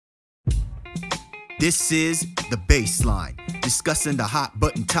This is The Baseline, discussing the hot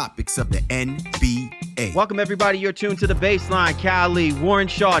button topics of the NBA. Welcome, everybody. You're tuned to The Baseline. Cali, Warren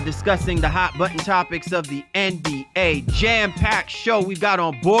Shaw, discussing the hot button topics of the NBA. Jam-packed show we've got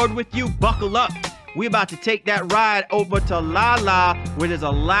on board with you. Buckle up. We're about to take that ride over to La, where there's a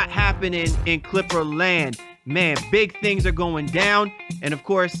lot happening in Clipper land. Man, big things are going down. And, of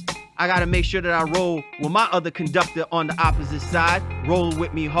course, I got to make sure that I roll with my other conductor on the opposite side. Roll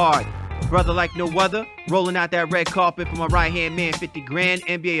with me hard. Brother like no other, rolling out that red carpet for my right-hand man, 50 grand,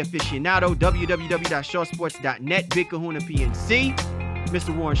 NBA aficionado, www.shawsports.net, Big Kahuna PNC,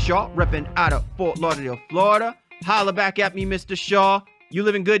 Mr. Warren Shaw, repping out of Fort Lauderdale, Florida. Holla back at me, Mr. Shaw. You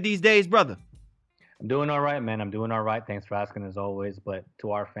living good these days, brother? I'm doing all right, man. I'm doing all right. Thanks for asking, as always. But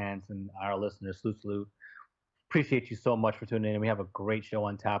to our fans and our listeners, salute. Appreciate you so much for tuning in. We have a great show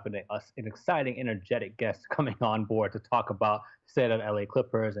on tap and an exciting, energetic guest coming on board to talk about the state of LA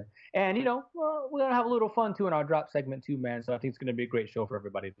Clippers. And you know, we're going to have a little fun, too, in our drop segment, too, man. So I think it's going to be a great show for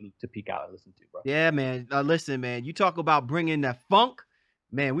everybody to peek out and listen to, bro. Yeah, man. Listen, man, you talk about bringing that funk.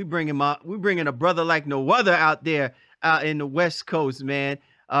 Man, we bringing a brother like no other out there in the West Coast, man.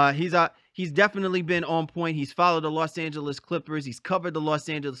 He's definitely been on point. He's followed the Los Angeles Clippers. He's covered the Los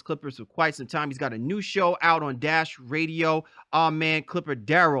Angeles Clippers for quite some time. He's got a new show out on Dash Radio. Our man, Clipper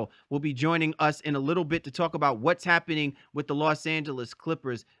Darrell, will be joining us in a little bit to talk about what's happening with the Los Angeles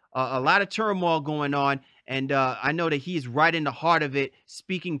Clippers. A lot of turmoil going on, and I know that he's right in the heart of it,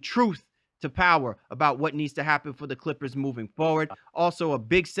 speaking truth to power about what needs to happen for the Clippers moving forward. Also, a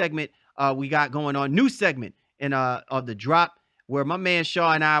big segment we got going on, new segment of the drop, where my man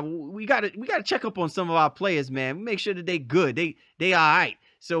Shaw and I, we gotta check up on some of our players, man. Make sure that they good, they all right.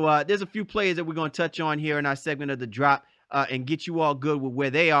 So there's a few players that we're gonna touch on here in our segment of the drop, and get you all good with where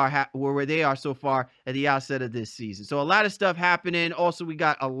they are so far at the outset of this season. So a lot of stuff happening. Also, we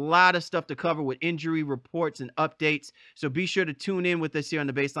got a lot of stuff to cover with injury reports and updates. So be sure to tune in with us here on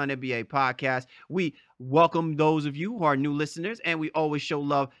the Baseline NBA podcast. We welcome those of you who are new listeners, and we always show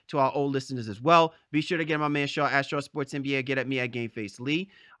love to our old listeners as well. Be sure to get my man Shaw at Shaw Sports NBA. Get at me at GameFace Lee.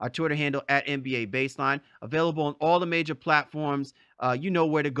 Our Twitter handle at NBA Baseline. Available on all the major platforms. You know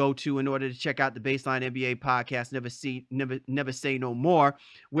where to go to in order to check out the Baseline NBA podcast. Never say no more.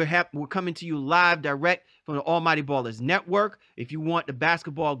 We're coming to you live direct from the Almighty Ballers Network. If you want the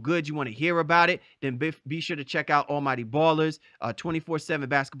basketball goods, you want to hear about it, then be sure to check out Almighty Ballers. 24/7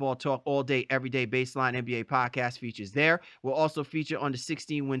 basketball talk all day, every day. Baseline NBA podcast features there. We'll also feature on the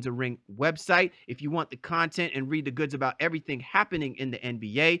 16 Wins a Ring website. If you want the content and read the goods about everything happening in the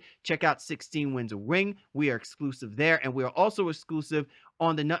NBA, check out 16 Wins a Ring. We are exclusive there, and we are also exclusive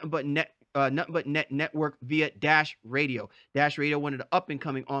on the Nothing But Net network via Dash Radio. Dash Radio, one of the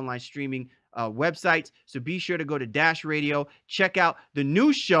up-and-coming online streaming websites. So be sure to go to Dash Radio. Check out the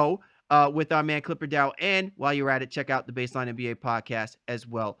new show with our man Clipper Darrell. And while you're at it, check out the Baseline NBA podcast as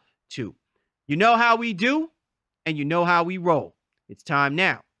well, too. You know how we do, and you know how we roll. It's time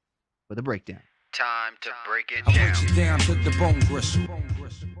now for the breakdown. Time to break it down. Put you down to the bone gristle.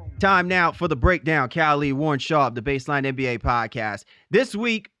 Time now for the breakdown. Cali, Warren Shaw, the Baseline NBA podcast. This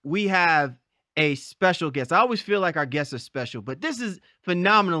week, we have a special guest. I always feel like our guests are special, but this is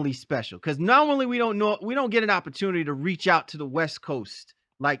phenomenally special because normally we don't get an opportunity to reach out to the West Coast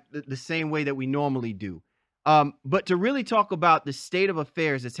like the same way that we normally do. But to really talk about the state of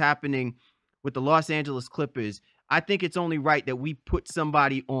affairs that's happening with the Los Angeles Clippers, I think it's only right that we put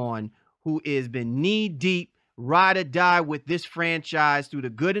somebody on who has been knee deep, ride or die with this franchise through the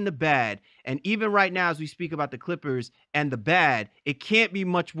good and the bad. And even right now, as we speak about the Clippers and the bad, it can't be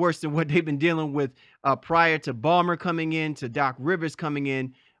much worse than what they've been dealing with prior to Ballmer coming in, to Doc Rivers coming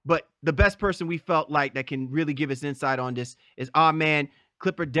in. But the best person we felt like that can really give us insight on this is our man,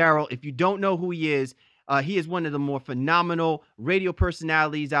 Clipper Darrell. If you don't know who he is one of the more phenomenal radio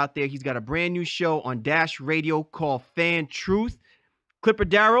personalities out there. He's got a brand new show on Dash Radio called Fan Truth. Clipper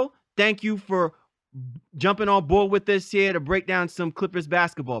Darrell, thank you for jumping on board with us here to break down some Clippers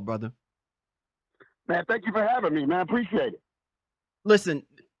basketball, brother. Man, thank you for having me, man. Appreciate it. Listen,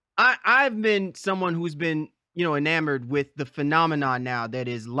 I've been someone who's been, enamored with the phenomenon now that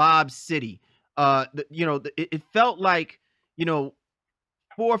is Lob City. It felt like, 4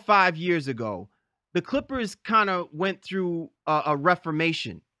 or 5 years ago, the Clippers kind of went through a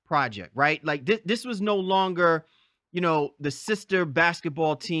reformation project, right? Like this was no longer, the sister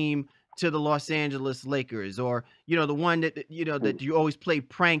basketball team to the Los Angeles Lakers, or the one that that you always play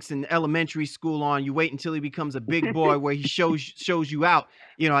pranks in elementary school on. You wait until he becomes a big boy where he shows you out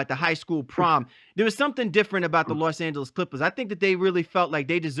at the high school prom. There was something different about the Los Angeles Clippers. I think that they really felt like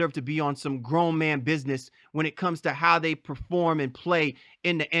they deserved to be on some grown man business when it comes to how they perform and play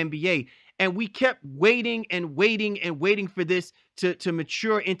in the NBA. And we kept waiting and waiting and waiting for this to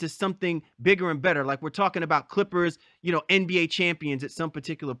mature into something bigger and better. Like we're talking about Clippers, NBA champions at some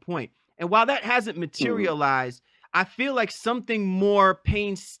particular point. And while that hasn't materialized, I feel like something more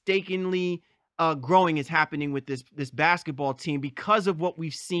painstakingly growing is happening with this basketball team because of what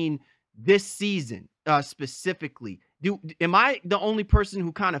we've seen this season specifically. Am I the only person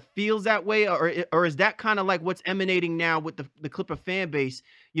who kind of feels that way, or is that kind of like what's emanating now with the Clipper fan base,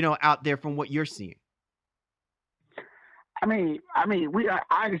 out there from what you're seeing? I mean, I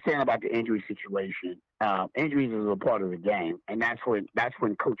understand about the injury situation. Injuries is a part of the game, and that's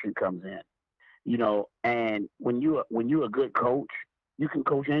when coaching comes in. And when you're a good coach, you can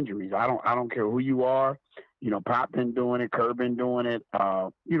coach injuries. I don't care who you are. Pop been doing it, Kerr been doing it.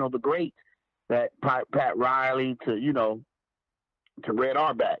 The greats that Pat Riley to Red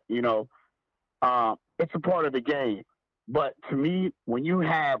Auerbach. It's a part of the game. But to me, when you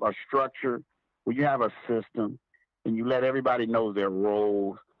have a structure, when you have a system, and you let everybody know their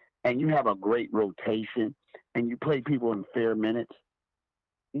roles, and you have a great rotation, and you play people in fair minutes,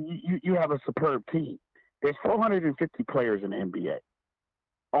 you have a superb team. There's 450 players in the NBA.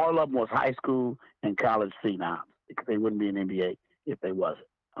 All of them was high school and college phenoms because they wouldn't be in the NBA if they wasn't.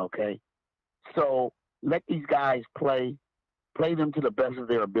 Okay, so let these guys play them to the best of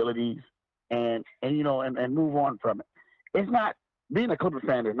their abilities, and move on from it. It's not being a Clipper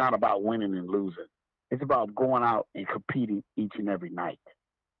fan is not about winning and losing. It's about going out and competing each and every night.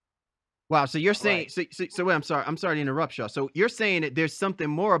 Wow. So you're saying, so wait, I'm sorry to interrupt, Shaw. So you're saying that there's something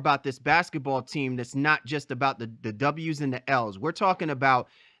more about this basketball team that's not just about the W's and the L's. We're talking about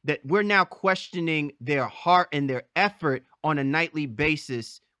that we're now questioning their heart and their effort on a nightly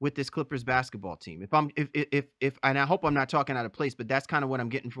basis with this Clippers basketball team. If and I hope I'm not talking out of place, but that's kind of what I'm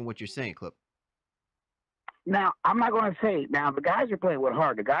getting from what you're saying, Clip. Now, I'm not going to say now the guys are playing with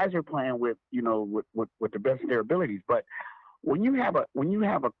heart. The guys are playing with with the best of their abilities. But when you have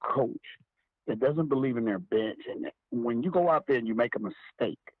a coach that doesn't believe in their bench, and when you go out there and you make a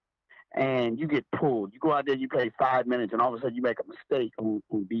mistake and you get pulled, you go out there, you play 5 minutes, and all of a sudden you make a mistake on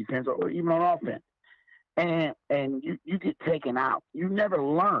defense or even on offense, and you get taken out, you never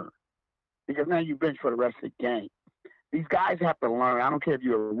learn because now you bench for the rest of the game. These guys have to learn. I don't care if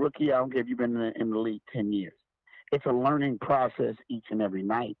you're a rookie. I don't care if you've been in the league 10 years. It's a learning process each and every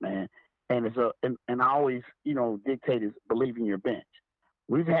night, man. And and I always, dictate is believe in your bench.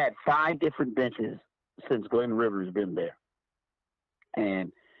 We've had 5 different benches since Glenn Rivers has been there.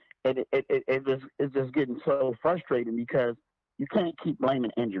 And it's just getting so frustrating because you can't keep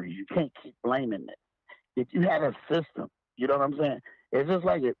blaming injuries. You can't keep blaming it. If you had a system, you know what I'm saying? It's just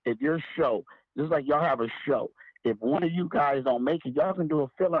like if your show, just like y'all have a show, if one of you guys don't make it, y'all can do a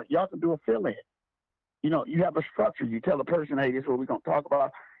fill-in. Y'all can do a fill-in. You have a structure. You tell a person, hey, this is what we're going to talk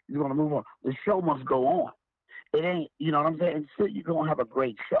about. You're going to move on. The show must go on. It ain't, you know what I'm saying? So you're going to have a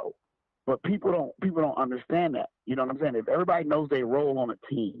great show. But people don't understand that. You know what I'm saying? If everybody knows their role on a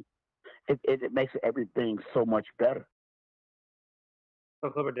team, it makes everything so much better. So,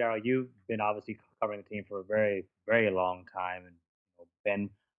 Clipper Darrell, you've been obviously covering the team for a very, very long time and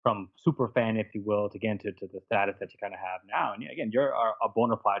been from super fan, if you will, to get into the status that you kind of have now. And again, you're a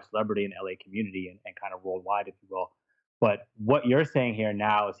bona fide celebrity in the LA community and kind of worldwide, if you will. But what you're saying here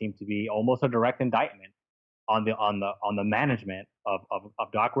now seems to be almost a direct indictment on the management of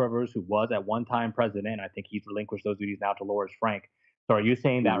Doc Rivers, who was at one time president. I think he's relinquished those duties now to Loris Frank. So are you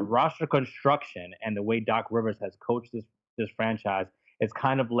saying that roster construction and the way Doc Rivers has coached this franchise has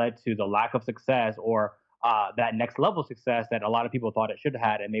kind of led to the lack of success or that next level success that a lot of people thought it should have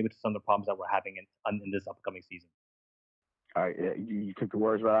had, and maybe to some of the problems that we're having in this upcoming season? You took the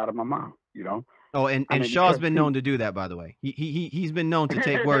words right out of my mouth. Oh, and Shaw's been known to do that, by the way. He's been known to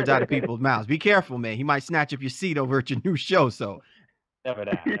take words out of people's mouths. Be careful, man. He might snatch up your seat over at your new show. So never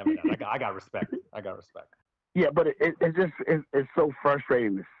that. I got respect. Yeah, but it's so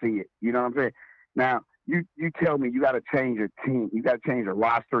frustrating to see it. You know what I'm saying? Now you tell me you got to change your team, you got to change your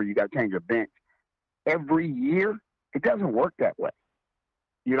roster, you got to change your bench every year. It doesn't work that way.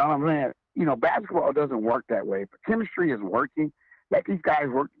 You know what I'm saying? Basketball doesn't work that way. If chemistry is working, let these guys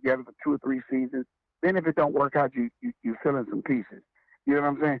work together for 2 or 3 seasons. Then if it don't work out, you fill in some pieces. You know what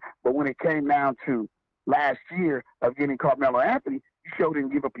I'm saying? But when it came down to last year of getting Carmelo Anthony, you sure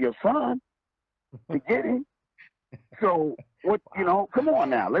didn't give up your son to get him. So what? Come on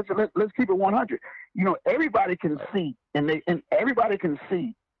now. Let's keep it 100. Everybody can see, and everybody can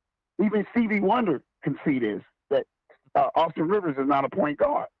see. Even Stevie Wonder can see this, that Austin Rivers is not a point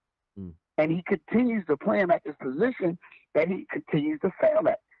guard. And he continues to play him at this position that he continues to fail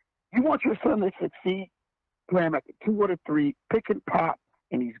at. You want your son to succeed, play him at the 2 or the 3, pick and pop,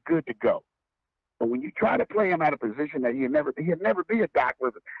 and he's good to go. But when you try to play him at a position that he'd never be a Doc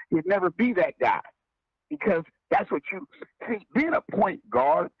Rivers. He'd never be that guy because that's what you see. Being a point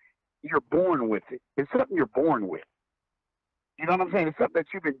guard, you're born with it. It's something you're born with. You know what I'm saying? It's something that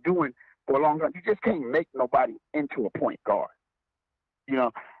you've been doing for a long time. You just can't make nobody into a point guard. You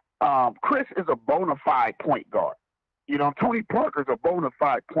know, Chris is a bona fide point guard. You know, Tony Parker's a bona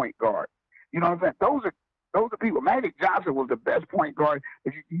fide point guard. You know what I'm saying? Those are people. Magic Johnson was the best point guard,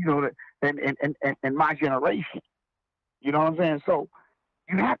 you know, in my generation. You know what I'm saying? So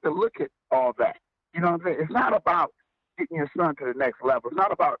you have to look at all that. You know what I'm saying? It's not about getting your son to the next level. It's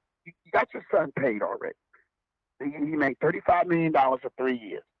not about you got your son paid already. He made $35 million for 3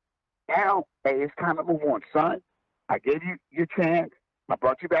 years. Now, hey, it's time to move on, son. I gave you your chance. I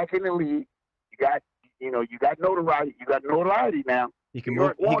brought you back in the league. You got notoriety. You got notoriety now. You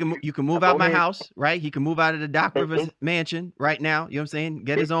can move out my house, right? He can move out of the Doc Rivers mansion right now. You know what I'm saying?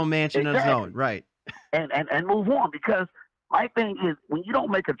 Get his own mansion of his own, right? And move on, because my thing is when you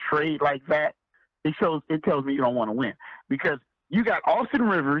don't make a trade like that, it tells me you don't want to win, because you got Austin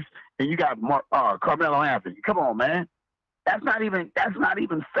Rivers and you got Carmelo Anthony. Come on, man. That's not even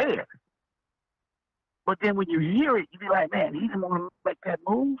fair. But then when you hear it, you be like, man, he didn't want to make that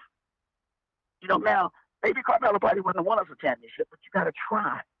move. You know, now maybe Carmelo probably wouldn't have won us a championship, but you got to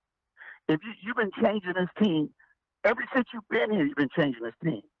try. If you've been changing this team ever since you've been here, you've been changing this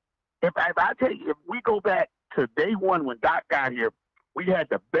team. If I tell you, if we go back to day one when Doc got here, we had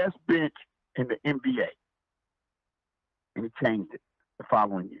the best bench in the NBA, and he changed it the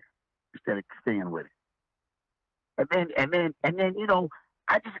following year instead of staying with it. And then you know,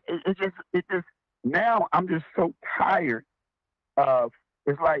 it just now I'm just so tired of,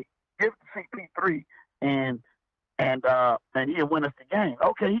 it's like, give CP3 and he'll win us the game.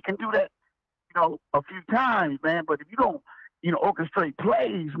 Okay, he can do that, you know, a few times, man. But if you don't, you know, orchestrate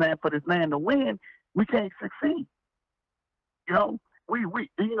plays, man, for this man to win, we can't succeed. You know, we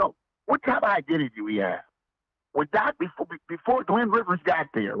you know, what type of identity we have? With Doc, before Glenn Rivers got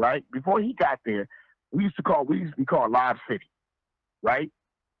there, right? Before he got there, we used to be called Lob City, right?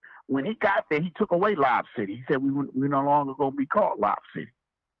 When he got there, he took away Lob City. He said we're no longer going to be called Lob City.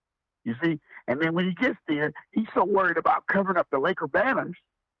 You see? And then when he gets there, he's so worried about covering up the Laker banners,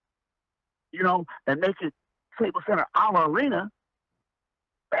 you know, and make it Staples Center a la Arena.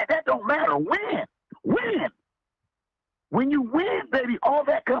 Man, that don't matter. Win. When you win, baby, all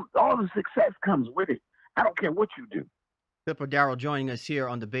the success comes with it. I don't care what you do. Clipper Darrell joining us here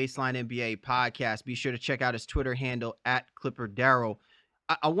on the Baseline NBA podcast. Be sure to check out his Twitter handle at Clipper Darrell.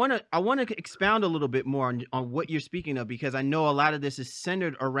 I want to expound a little bit more on what you're speaking of, because I know a lot of this is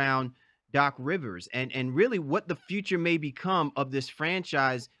centered around Doc Rivers and really what the future may become of this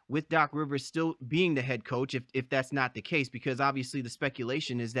franchise with Doc Rivers still being the head coach, if that's not the case, because obviously the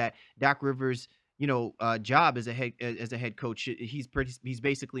speculation is that Doc Rivers, you know, job as a head coach, he's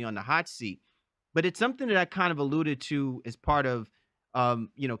basically on the hot seat. But it's something that I kind of alluded to as part of,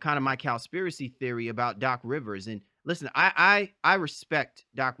 you know, kind of my conspiracy theory about Doc Rivers. And listen, I respect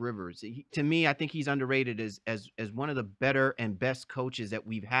Doc Rivers. To me, I think he's underrated as one of the better and best coaches that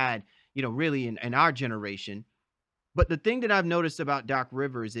we've had, you know, really in our generation. But the thing that I've noticed about Doc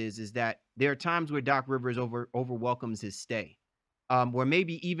Rivers is that there are times where Doc Rivers over welcomes his stay, where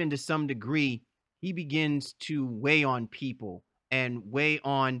maybe even to some degree he begins to weigh on people and weigh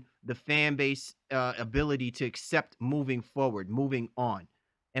on the fan base ability to accept moving forward, moving on.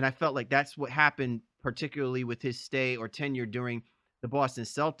 And I felt like that's what happened, particularly with his stay or tenure during the Boston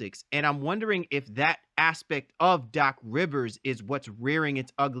Celtics. And I'm wondering if that aspect of Doc Rivers is what's rearing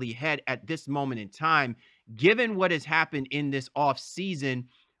its ugly head at this moment in time, given what has happened in this offseason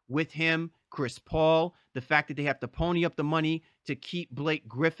with him, Chris Paul, the fact that they have to pony up the money to keep Blake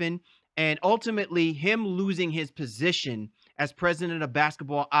Griffin, and ultimately him losing his position as president of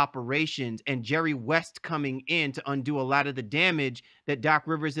basketball operations and Jerry West coming in to undo a lot of the damage that Doc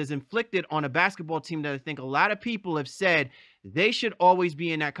Rivers has inflicted on a basketball team that I think a lot of people have said they should always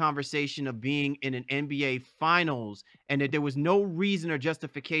be in that conversation of being in an NBA finals, and that there was no reason or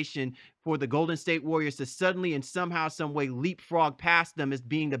justification for the Golden State Warriors to suddenly and somehow, some way leapfrog past them as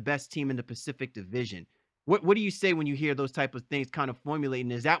being the best team in the Pacific Division. What do you say when you hear those type of things kind of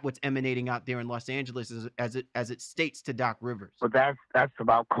formulating? Is that what's emanating out there in Los Angeles as it states to Doc Rivers? But that's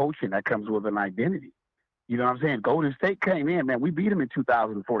about coaching. That comes with an identity. You know what I'm saying? Golden State came in, man. We beat them in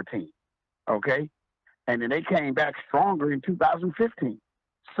 2014, okay? And then they came back stronger in 2015.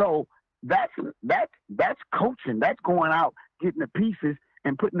 So that's coaching. That's going out, getting the pieces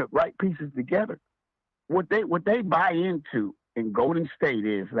and putting the right pieces together. What they buy into in Golden State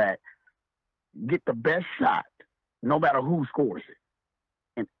is that get the best shot, no matter who scores it.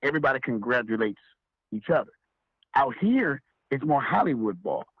 and everybody congratulates each other. Out here, it's more Hollywood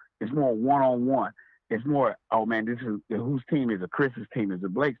ball. It's more one-on-one. It's more, oh man, this is whose team is it? Chris's team, is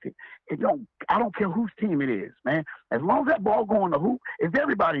it Blake's team? I don't care whose team it is, man. As long as that ball going to hoop, it's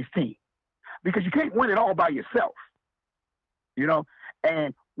everybody's team. Because you can't win it all by yourself. You know?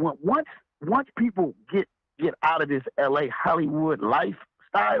 And once people get out of this LA Hollywood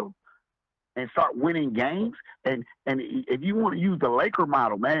lifestyle and start winning games, and if you want to use the Laker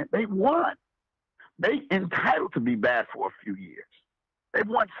model, man, they won. They entitled to be bad for a few years. They've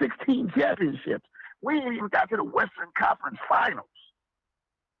won 16 championships. We ain't even got to the Western Conference Finals.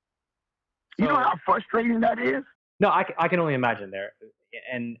 You know how frustrating that is? No, I can only imagine there.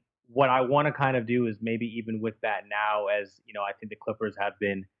 And what I want to kind of do is maybe even with that now, as you know, I think the Clippers have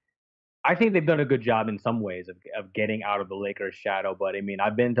been. I think they've done a good job in some ways of getting out of the Lakers' shadow. But I mean,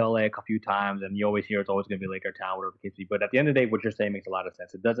 I've been to LA a few times, and you always hear it's always going to be Laker town, whatever the case be. But at the end of the day, what you're saying makes a lot of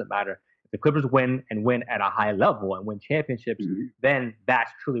sense. It doesn't matter if the Clippers win at a high level and win championships. Mm-hmm. Then that's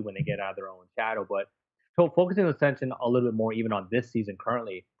truly when they get out of their own shadow. But so focusing attention a little bit more even on this season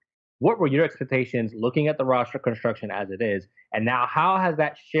currently, what were your expectations looking at the roster construction as it is, and now how has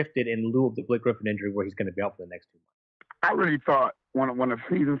that shifted in lieu of the Blake Griffin injury, where he's going to be out for the next 2 months? I really thought when the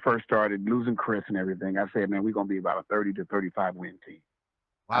season first started, losing Chris and everything, I said, man, we're going to be about a 30 to 35 win team.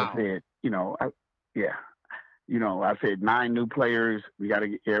 Wow. I said, I said 9 new players.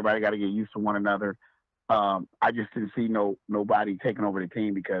 Everybody got to get used to one another. I just didn't see nobody taking over the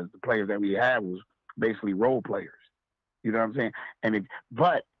team because the players that we had was basically role players. You know what I'm saying?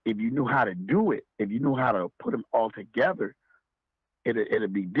 But if you knew how to do it, if you knew how to put them all together,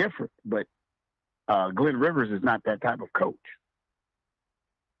 it'd be different. But Glenn Rivers is not that type of coach.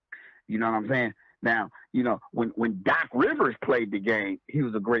 You know what I'm saying? Now, when Doc Rivers played the game, he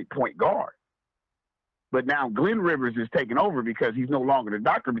was a great point guard. But now Glenn Rivers is taking over because he's no longer the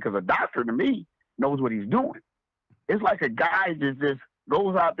doctor, because a doctor, to me, knows what he's doing. It's like a guy just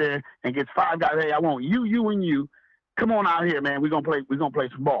goes out there and gets 5 guys. Hey, I want you, you, and you. Come on out here, man. We're gonna play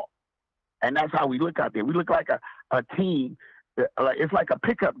some ball. And that's how we look out there. We look like a team. It's like a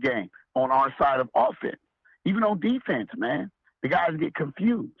pickup game on our side of offense. Even on defense, man, the guys get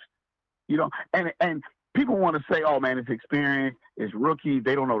confused. And people want to say, oh, man, it's experience, it's rookies,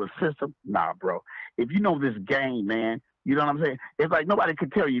 they don't know the system. Nah, bro. If you know this game, man, you know what I'm saying? It's like nobody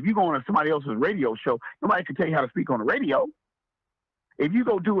could tell you. If you go on somebody else's radio show, nobody could tell you how to speak on the radio. If you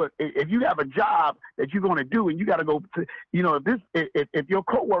go if you have a job that you're going to do and you got to go to, if your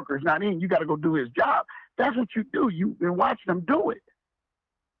coworker's not in, you got to go do his job. That's what you do. You've been watching them do it.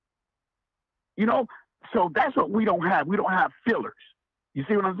 So that's what we don't have. We don't have fillers. You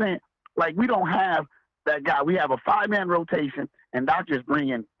see what I'm saying? Like, we don't have that guy. We have a 5-man rotation, and not just bring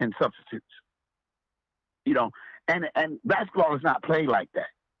in substitutes. And basketball is not played like that.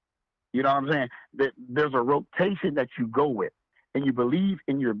 You know what I'm saying? There's a rotation that you go with, and you believe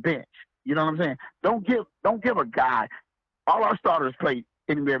in your bench. You know what I'm saying? Don't give a guy. All our starters play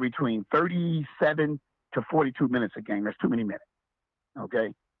anywhere between 37 to 42 minutes a game. That's too many minutes.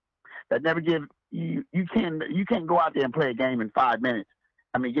 Okay, that never give you. You can't go out there and play a game in 5 minutes.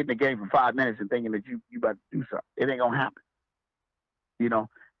 I mean, get in the game for 5 minutes and thinking that you about to do something. It ain't gonna happen.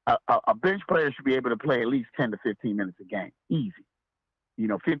 A bench player should be able to play at least 10 to 15 minutes a game, easy.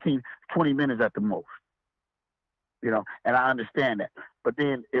 15, 20 minutes at the most. And I understand that. But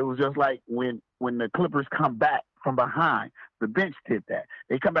then it was just like when the Clippers come back from behind, the bench did that.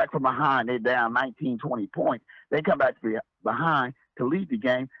 They come back from behind, they're down 19, 20 points. They come back behind to lead the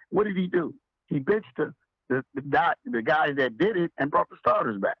game. What did he do? He benched the guys that did it and brought the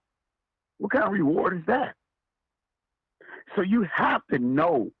starters back. What kind of reward is that? So you have to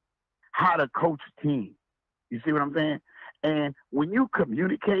know how to coach a team. You see what I'm saying? And when you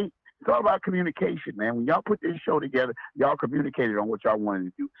communicate, it's all about communication, man. When y'all put this show together, y'all communicated on what y'all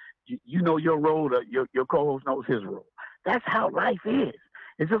wanted to do. You know your role, your co-host knows his role. That's how life is.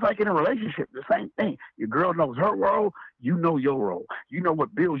 It's just like in a relationship, the same thing. Your girl knows her role, you know your role. You know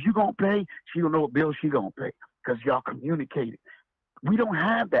what bills you gonna pay, she don't know what bills she gonna pay, because y'all communicated. We don't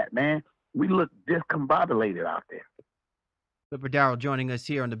have that, man. We look discombobulated out there. Clipper Darrell joining us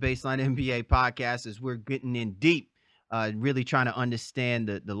here on the Baseline NBA podcast as we're getting in deep, really trying to understand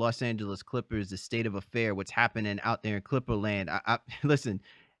the Los Angeles Clippers, the state of affair, what's happening out there in Clipperland. Listen,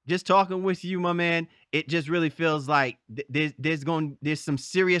 just talking with you, my man, it just really feels like there's some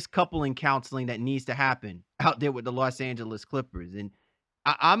serious coupling counseling that needs to happen out there with the Los Angeles Clippers. And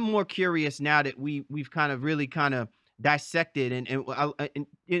I'm more curious now that we've kind of really dissected and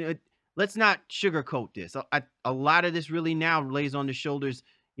let's not sugarcoat this. A lot of this really now lays on the shoulders,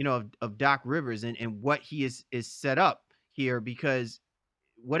 of Doc Rivers and what he is set up here, because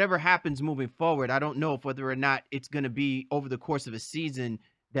whatever happens moving forward, I don't know if whether or not it's going to be over the course of a season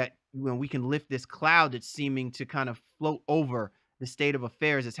that when we can lift this cloud that's seeming to kind of float over the state of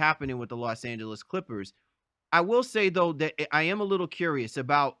affairs that's happening with the Los Angeles Clippers. I will say though that I am a little curious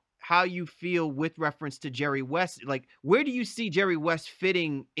about how you feel with reference to Jerry West. Like, where do you see Jerry West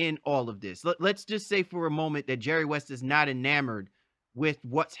fitting in all of this? Let's just say for a moment that Jerry West is not enamored with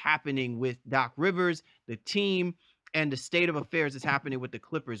what's happening with Doc Rivers, the team, and the state of affairs that's happening with the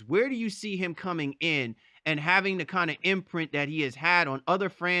Clippers. Where do you see him coming in and having the kind of imprint that he has had on other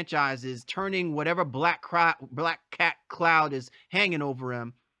franchises, turning whatever black cat cloud is hanging over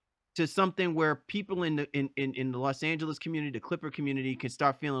him to something where people in the Los Angeles community, the Clipper community, can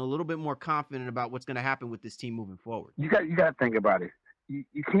start feeling a little bit more confident about what's going to happen with this team moving forward? You got to think about it.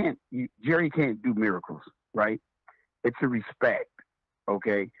 You can't. Jerry can't do miracles, right? It's a respect.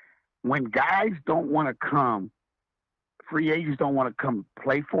 Okay, when guys don't want to come, free agents don't want to come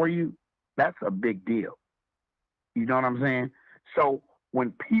play for you. That's a big deal. You know what I'm saying? So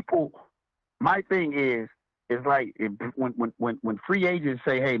when people, my thing is like when free agents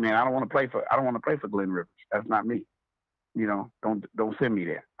say, "Hey man, I don't want to play for Glenn Rivers. That's not me. You know, don't send me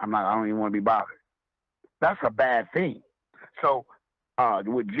there. I don't even want to be bothered." That's a bad thing. So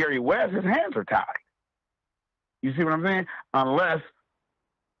with Jerry West, his hands are tied. You see what I'm saying? Unless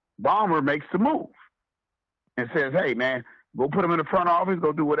Ballmer makes the move and says, "Hey man, go put him in the front office,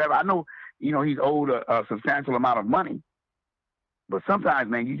 go do whatever." I know, you know, he's owed a substantial amount of money, but sometimes,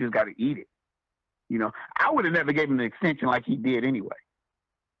 man, you just got to eat it. You know, I would have never gave him the extension like he did anyway.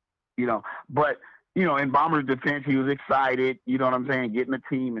 You know, but, you know, in Ballmer's defense, he was excited, you know what I'm saying, getting a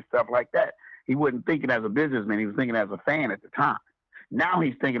team and stuff like that. He wasn't thinking as a businessman. He was thinking as a fan at the time. Now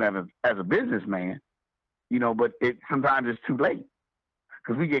he's thinking as a businessman, you know, but sometimes it's too late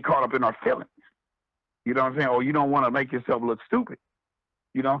because we get caught up in our feelings. You know what I'm saying? Or you don't want to make yourself look stupid,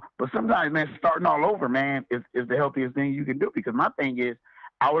 you know. But sometimes, man, starting all over, man, is the healthiest thing you can do. Because my thing is,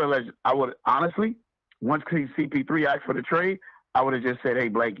 I would honestly, once CP3 asked for the trade, I would have just said, "Hey,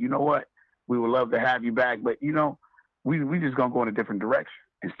 Blake, you know what? We would love to have you back, but you know, we just gonna go in a different direction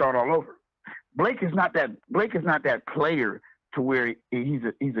and start all over." Blake is not that player to where he's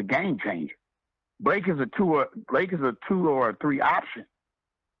a game changer. Blake is a two or a three option.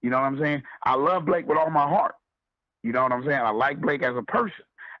 You know what I'm saying? I love Blake with all my heart. You know what I'm saying? I like Blake as a person,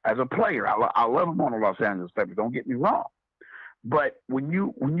 as a player. I love him on the Los Angeles Clippers. Don't get me wrong. But when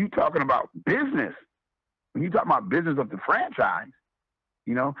you talking about business, when you talk about business of the franchise,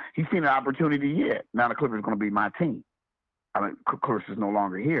 you know, he's seen an opportunity yet. Now the Clippers are going to be my team. I mean, Clippers is no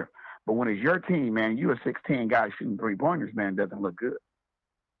longer here. But when it's your team, man, you a 6'10" guy shooting 3-pointers, man, doesn't look good.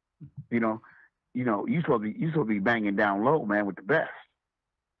 You know, you supposed to be banging down low, man, with the best.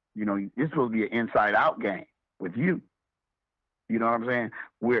 You know, it's supposed to be an inside-out game with you. You know what I'm saying?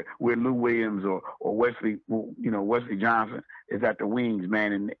 Where Lou Williams or Wesley Johnson is at the wings,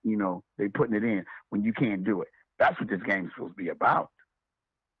 man, and you know they putting it in when you can't do it. That's what this game is supposed to be about.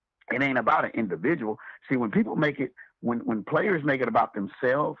 It ain't about an individual. See, when people make it, when players make it about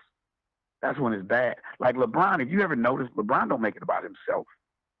themselves, that's when it's bad. Like LeBron, if you ever notice, LeBron don't make it about himself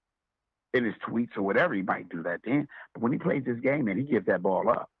in his tweets or whatever. He might do that then, but when he plays this game, man, he gives that ball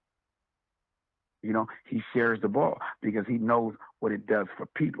up. You know, he shares the ball because he knows what it does for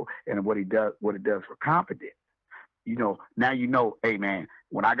people and what it does for confidence. You know, now you know, hey man,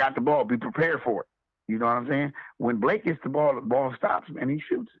 when I got the ball, be prepared for it. You know what I'm saying? When Blake gets the ball stops, man, he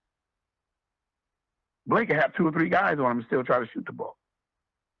shoots it. Blake can have 2 or 3 guys on him and still try to shoot the ball.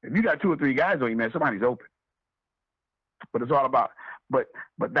 If you got 2 or 3 guys on you, man, somebody's open. But it's all about, but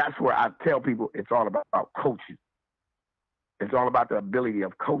that's where I tell people it's all about coaching. It's all about the ability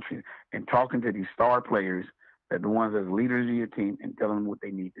of coaching and talking to these star players, that the ones as leaders of your team, and telling them what they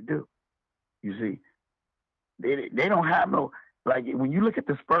need to do. You see, they don't have no, like when you look at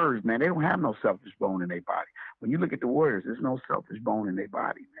the Spurs, man, they don't have no selfish bone in their body. When you look at the Warriors, there's no selfish bone in their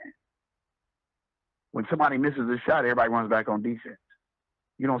body, man. When somebody misses a shot, everybody runs back on defense.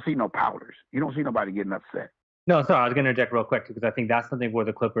 You don't see no powders. You don't see nobody getting upset. No, sorry, I was going to interject real quick because I think that's something where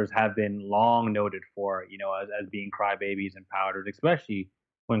the Clippers have been long noted for, you know, as being crybabies and powders, especially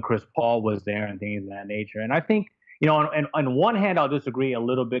when Chris Paul was there and things of that nature. And I think, you know, on one hand, I'll disagree a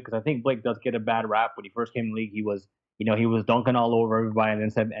little bit because I think Blake does get a bad rap. When he first came in the league, he was dunking all over everybody,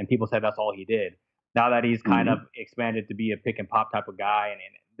 and people said that's all he did. Now that he's kind of expanded to be a pick and pop type of guy and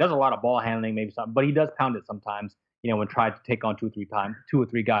does a lot of ball handling, maybe something, but he does pound it sometimes, you know, when tried to take on 2 or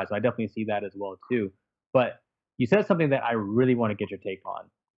 3 guys. So I definitely see that as well too. But you said something that I really want to get your take on,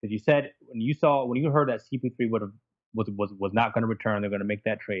 because you said when you heard that CP3 was not going to return, they're going to make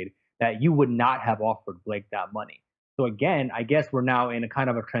that trade, that you would not have offered Blake that money. So again, I guess we're now in a kind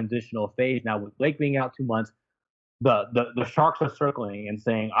of a transitional phase now with Blake being out 2 months. The Sharks are circling and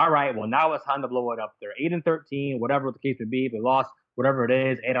saying, all right, well, now it's time to blow it up. They're 8-13, whatever the case may be. They lost whatever it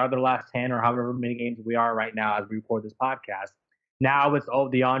is, 8 out of their last 10 or however many games we are right now as we record this podcast. Now it's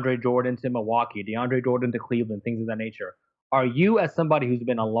DeAndre Jordan to Milwaukee, DeAndre Jordan to Cleveland, things of that nature. Are you, as somebody who's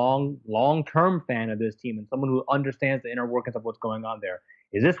been a long-term fan of this team and someone who understands the inner workings of what's going on there,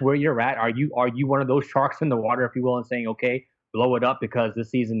 is this where you're at? Are you one of those sharks in the water, if you will, and saying, okay, blow it up because this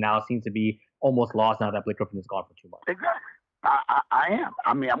season now seems to be almost lost now that Blake Griffin is gone for 2 months? Exactly. I am.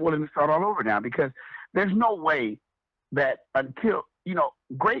 I mean, I'm willing to start all over now because there's no way that until,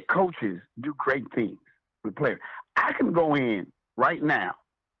 great coaches do great things with players. I can go in right now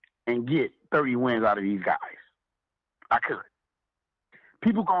and get 30 wins out of these guys. I could.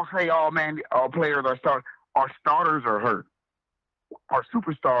 People going to say, oh, man, our players are starters. Our starters are hurt. Our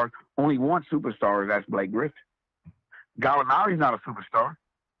superstars, only one superstar, that's Blake Griffin. Gallinari's not a superstar.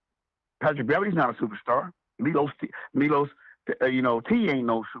 Patrick Beverly's not a superstar. Milos, T ain't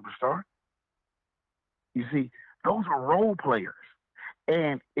no superstar. You see, those are role players.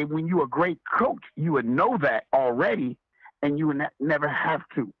 And when you're a great coach, you would know that already, and you would never have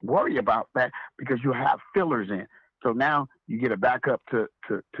to worry about that because you have fillers in. So now you get a backup to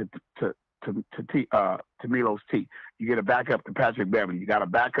Milos T. You get a backup to Patrick Beverly. You got a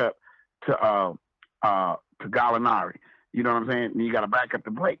backup to Gallinari. You know what I'm saying? And you got a backup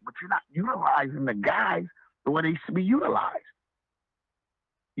to Blake, but you're not utilizing the guys the way they should be utilized.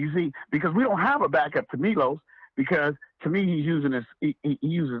 You see, because we don't have a backup to Milos, because to me he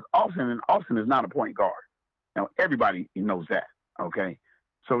uses Austin, and Austin is not a point guard. Now everybody knows that. Okay,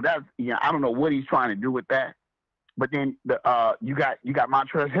 so that's I don't know what he's trying to do with that. But then you got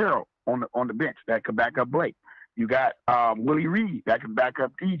Montrezl Harrell on the bench that could back up Blake. You got Willie Reed that can back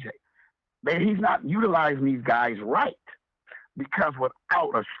up DJ. He's not utilizing these guys right, because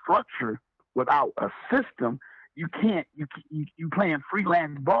without a structure, without a system, you playing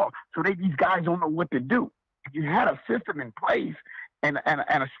freelance ball. So these guys don't know what to do. If you had a system in place and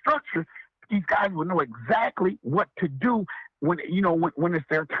a structure, these guys would know exactly what to do when it's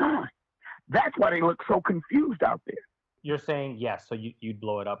their time. That's why they look so confused out there. You're saying yes, so you'd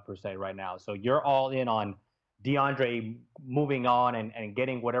blow it up per se right now. So you're all in on DeAndre moving on and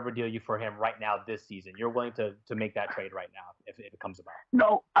getting whatever deal you for him right now this season. You're willing to make that trade right now if it comes about.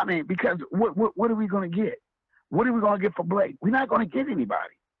 No, I mean, because what are we going to get? What are we going to get for Blake? We're not going to get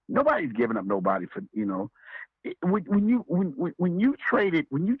anybody. Nobody's giving up nobody for when you traded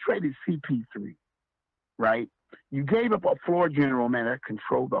CP3, right? You gave up a floor general man that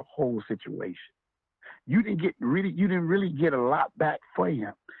controlled the whole situation. You didn't really get a lot back for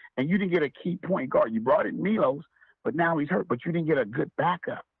him. And you didn't get a key point guard. You brought in Milos, but now he's hurt, but you didn't get a good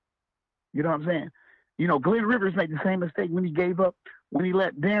backup. You know what I'm saying? Glenn Rivers made the same mistake when he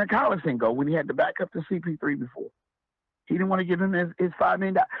let Darren Collison go, when he had to back up to CP3 before. He didn't want to give him his $5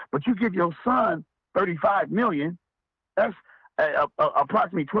 million. But you give your son $35 million, that's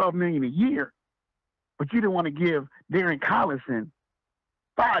approximately $12 million a year. But you didn't want to give Darren Collison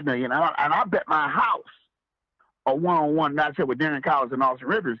 $5 million. And I bet my house a one-on-one matchup with Darren Collison and Austin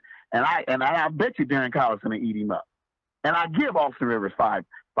Rivers, and I bet you Darren Collison will eat him up. And I give Austin Rivers five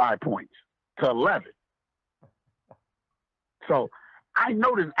points to 11. So I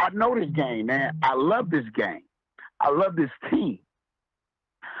know this game, man. I love this game. I love this team.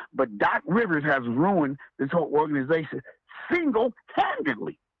 But Doc Rivers has ruined this whole organization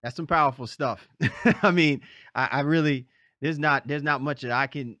single-handedly. That's some powerful stuff. I mean, I really there's not much that I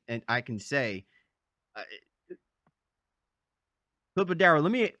can say. Clipper Darrell,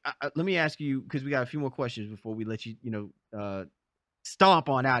 let me ask you, because we got a few more questions before we let you stomp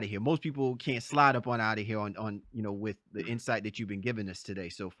on out of here. Most people can't slide up on out of here on with the insight that you've been giving us today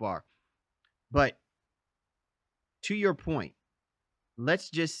so far. But to your point, let's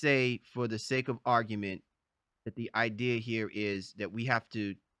just say, for the sake of argument, that the idea here is that we have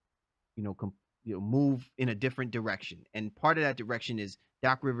to move in a different direction, and part of that direction is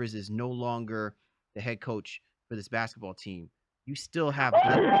Doc Rivers is no longer the head coach for this basketball team. You still have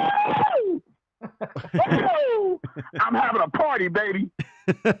I'm having a party, baby.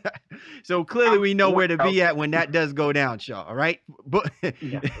 So clearly we know where to be at when that does go down, Shaw. All right, but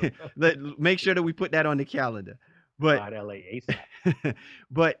make sure that we put that on the calendar. But LA ASAP.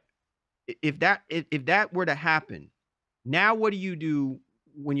 But if that were to happen, now what do you do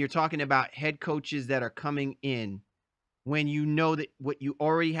when you're talking about head coaches that are coming in, when you know that what you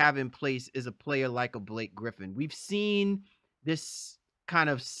already have in place is a player like a Blake Griffin? We've seen this kind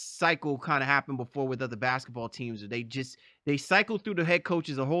of cycle kind of happen before with other basketball teams. They They cycle through the head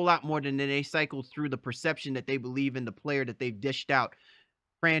coaches a whole lot more than they cycle through the perception that they believe in the player that they've dished out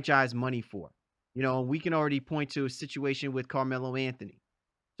franchise money for. You know, we can already point to a situation with Carmelo Anthony.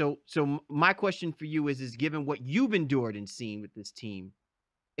 So my question for you is given what you've endured and seen with this team,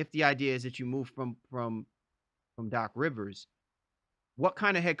 if the idea is that you move from Doc Rivers, what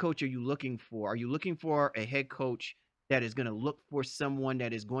kind of head coach are you looking for? Are you looking for a head coach that is going to look for someone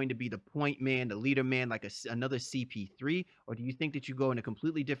that is going to be the point man, the leader man, like another CP3? Or do you think that you go in a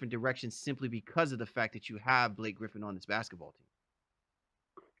completely different direction simply because of the fact that you have Blake Griffin on this basketball team?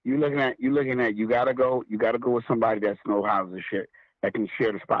 You gotta go with somebody that's know how to share, that can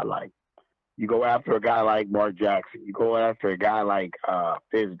share the spotlight. You go after a guy like Mark Jackson. You go after a guy like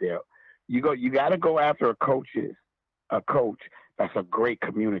Fizdale. You gotta go after a coach that's a great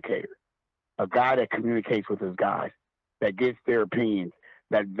communicator, a guy that communicates with his guys, that gets their opinions,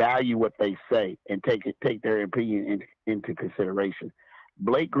 that value what they say and take their opinion into consideration.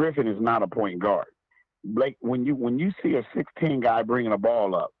 Blake Griffin is not a point guard. Blake, when you see a 6'10" guy bringing a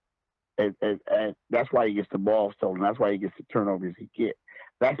ball up, and that's why he gets the ball stolen. That's why he gets the turnovers he gets.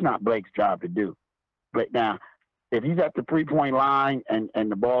 That's not Blake's job to do. But now, if he's at the 3-point line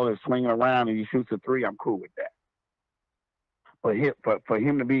and the ball is swinging around and he shoots a three, I'm cool with that. But for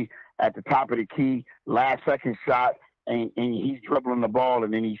him to be at the top of the key, last second shot, and he's dribbling the ball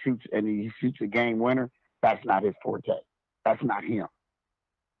and then he shoots a game winner, that's not his forte. That's not him.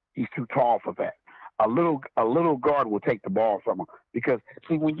 He's too tall for that. A little guard will take the ball from him, because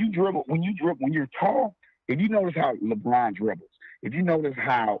see, when you're tall, if you notice how LeBron dribbles, if you notice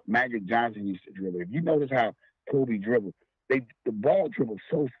how Magic Johnson used to dribble, if you notice how Kobe dribbled, the ball dribbles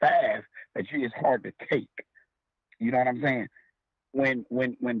so fast that it's hard to take. You know what I'm saying?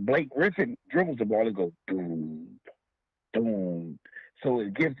 When Blake Griffin dribbles the ball, it goes boom, boom. So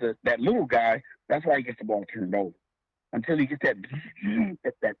it gives that little guy, that's why he gets the ball turned over. Until he gets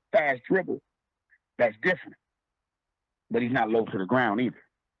that fast dribble, that's different. But he's not low to the ground either.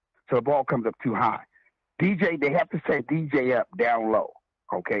 So the ball comes up too high. DJ, they have to set DJ up down low.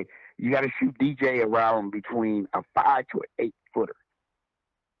 Okay? You got to shoot DJ around between a 5 to an 8 footer.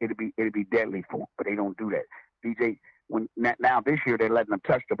 It'll be deadly for him, but they don't do that. DJ, now this year they're letting them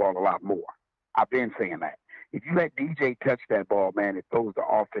touch the ball a lot more. I've been saying that. If you let DJ touch that ball, man, it throws the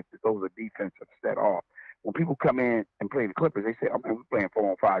offense, it throws the defensive set off. When people come in and play the Clippers, they say, "Oh man, we're playing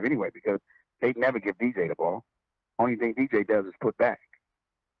 4-on-5 anyway," because they never give DJ the ball. Only thing DJ does is put back.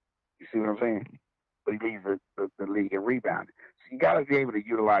 You see what I'm saying? But he leads the league in rebounding. So you got to be able to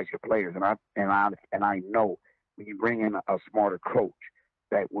utilize your players. And I know when you bring in a smarter coach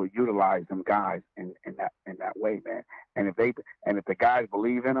that will utilize them guys in that way, man. And if the guys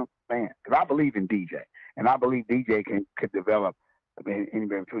believe in them, man, because I believe in DJ, and I believe DJ could develop. I mean,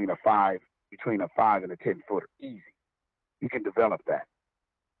 anywhere between a 5 and a 10 footer, easy. You can develop that,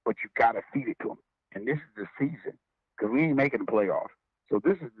 but you got to feed it to him. And this is the season, because we ain't making the playoffs. So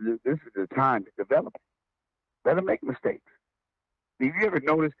this is the time to develop it. Let him make mistakes. Have you ever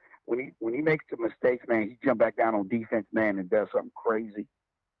noticed when he makes the mistakes, man, he jump back down on defense, man, and does something crazy?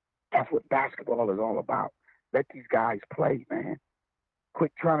 That's what basketball is all about. Let these guys play, man.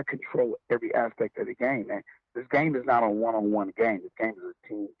 Quit trying to control every aspect of the game, man. This game is not a one-on-one game. This game is a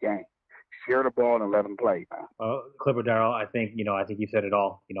team game. Share the ball and let them play, man. Clipper Darrell, I think you said it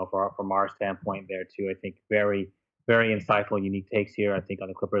all. From our standpoint there too. I think very, very insightful, unique takes here. I think on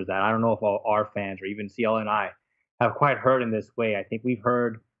the Clippers that I don't know if all our fans or even CL and I have quite heard in this way. I think we've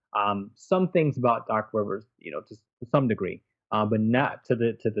heard some things about Doc Rivers, to some degree, but not to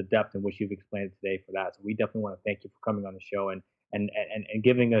the depth in which you've explained today for that. So we definitely want to thank you for coming on the show and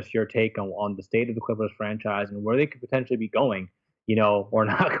giving us your take on the state of the Clippers franchise and where they could potentially be going, or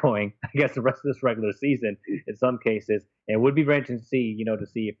not going, I guess, the rest of this regular season in some cases. And it would be very interesting to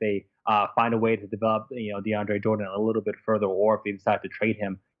see if they find a way to develop, DeAndre Jordan a little bit further, or if they decide to trade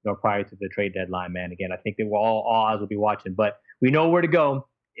him, prior to the trade deadline, man. Again, I think that all eyes will be watching, but we know where to go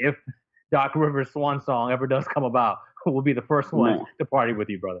if Doc Rivers' swan song ever does come about. We'll be the first one to party with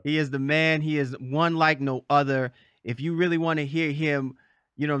you, brother. He is the man. He is one like no other. If you really want to hear him,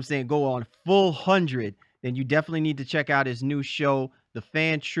 go on full 100, then you definitely need to check out his new show, The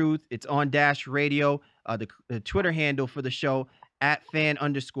Fan Truth. It's on Dash Radio. The Twitter handle for the show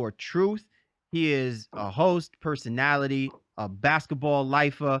 @fan_truth. He is a host, personality, a basketball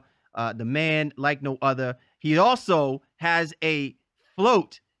lifer, the man like no other. He also has a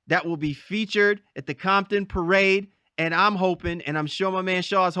float that will be featured at the Compton Parade. And I'm hoping, and I'm sure my man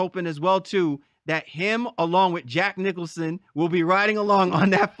Shaw is hoping as well, too, that him along with Jack Nicholson will be riding along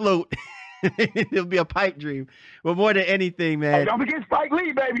on that float It'll be a pipe dream. But more than anything, Hey, man, don't forget Spike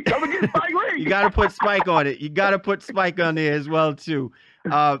Lee, baby. Don't forget Spike Lee. you got to put Spike on it. You got to put Spike on there as well, too.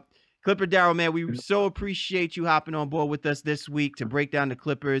 Clipper Darrell, man, we so appreciate you hopping on board with us this week to break down the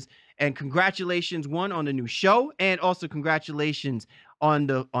Clippers. And congratulations, one, on the new show, and also congratulations on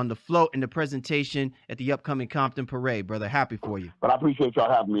the float and the presentation at the upcoming Compton Parade, brother. Happy for you. But I appreciate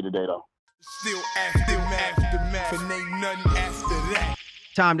y'all having me today, though. Still aftermath, and ain't nothing after that.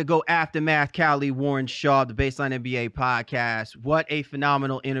 Time to go aftermath. Cali Warren Shaw, the Baseline NBA podcast. What a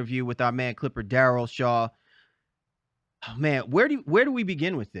phenomenal interview with our man Clipper Darrell. Shaw. Oh, man, where do we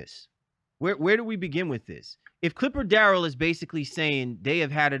begin with this? Where do we begin with this? If Clipper Darrell is basically saying they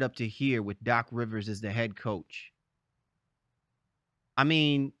have had it up to here with Doc Rivers as the head coach, I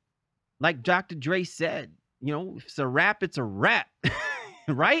mean, like Dr. Dre said, if it's a rap, it's a rap,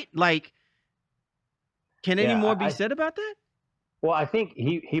 right? Like, can any more be said about that? Well, I think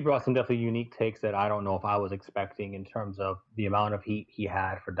he brought some definitely unique takes that I don't know if I was expecting in terms of the amount of heat he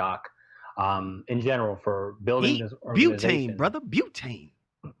had for Doc, in general, for building this organization. Butane, brother, butane.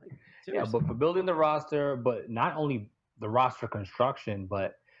 Yeah, but for building the roster, but not only the roster construction,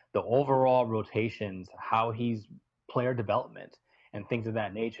 but the overall rotations, how he's player development and things of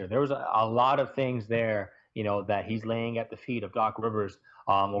that nature. There was a lot of things there, that he's laying at the feet of Doc Rivers,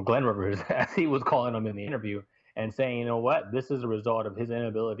 or Glenn Rivers, as he was calling him in the interview, and saying, you know what, this is a result of his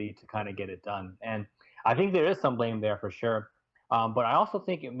inability to kind of get it done. And I think there is some blame there for sure. But I also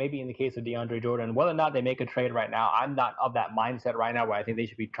think it may be in the case of DeAndre Jordan, whether or not they make a trade right now, I'm not of that mindset right now where I think they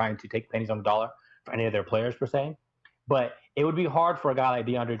should be trying to take pennies on the dollar for any of their players per se. But it would be hard for a guy like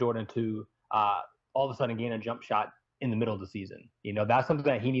DeAndre Jordan to all of a sudden gain a jump shot in the middle of the season. That's something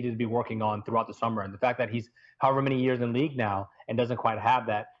that he needed to be working on throughout the summer. And the fact that he's however many years in league now and doesn't quite have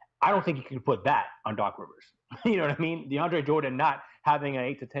that, I don't think you can put that on Doc Rivers. You know what I mean? DeAndre Jordan not having an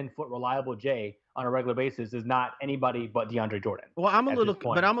 8 to 10 foot reliable J on a regular basis is not anybody but DeAndre Jordan. Well, I'm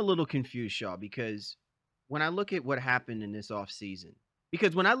a little confused, Shaw, because when I look at what happened in this offseason,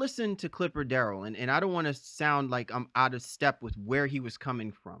 because when I listen to Clipper Darrell, and I don't want to sound like I'm out of step with where he was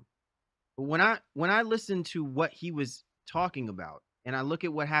coming from, but when I listen to what he was talking about, and I look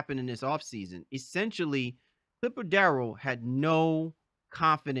at what happened in this offseason, essentially Clipper Darrell had no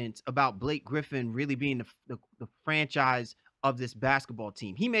confidence about Blake Griffin really being the franchise of this basketball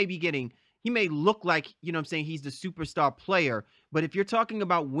team. He may look like, he's the superstar player, but if you're talking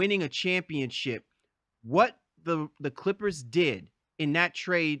about winning a championship, what the Clippers did in that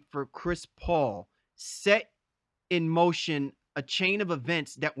trade for Chris Paul set in motion a chain of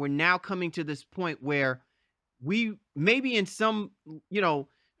events that we're now coming to this point where we maybe in some,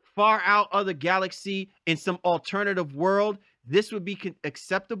 far out other galaxy, in some alternative world, this would be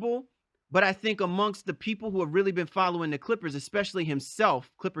acceptable. But I think amongst the people who have really been following the Clippers, especially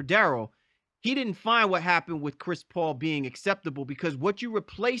himself, Clipper Darrell, he didn't find what happened with Chris Paul being acceptable, because what you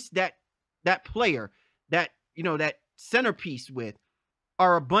replace that player, that centerpiece with,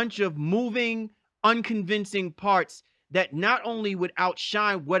 are a bunch of moving, unconvincing parts that not only would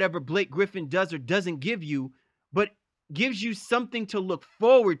outshine whatever Blake Griffin does or doesn't give you, but gives you something to look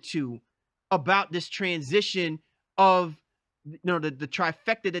forward to about this transition of the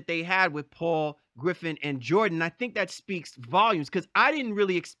trifecta that they had with Paul, Griffin, and Jordan. I think that speaks volumes, because I didn't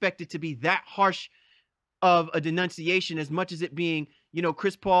really expect it to be that harsh of a denunciation, as much as it being,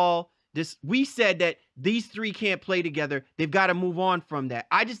 Chris Paul. We said that these three can't play together. They've got to move on from that.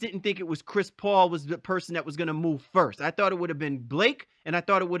 I just didn't think it was Chris Paul was the person that was going to move first. I thought it would have been Blake, and I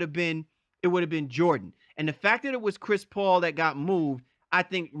thought it would have been Jordan. And the fact that it was Chris Paul that got moved, I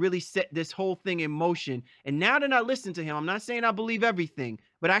think really set this whole thing in motion. And now that I listen to him, I'm not saying I believe everything,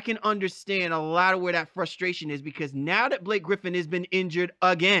 but I can understand a lot of where that frustration is, because now that Blake Griffin has been injured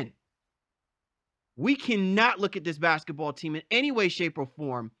again, we cannot look at this basketball team in any way, shape, or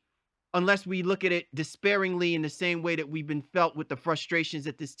form unless we look at it despairingly in the same way that we've been felt with the frustrations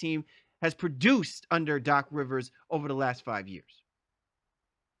that this team has produced under Doc Rivers over the last 5 years.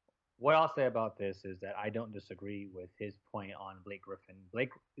 What I'll say about this is that I don't disagree with his point on Blake Griffin.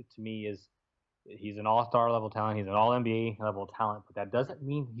 Blake, to me, he's an all-star level talent. He's an all-NBA level talent, but that doesn't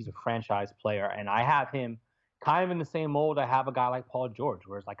mean he's a franchise player. And I have him kind of in the same mold I have a guy like Paul George,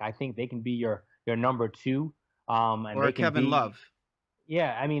 where it's like I think they can be your number two. Or Kevin Love.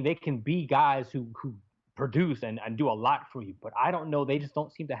 Yeah, I mean, they can be guys who produce and do a lot for you, but I don't know. They just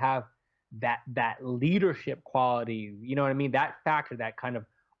don't seem to have that leadership quality. You know what I mean? That factor that kind of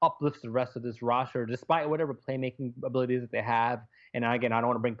uplifts the rest of this roster, despite whatever playmaking abilities that they have. And again, I don't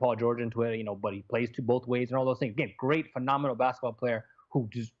want to bring Paul George into it, but he plays both ways and all those things. Again, great, phenomenal basketball player who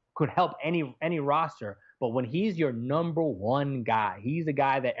just could help any roster. But when he's your number one guy, he's the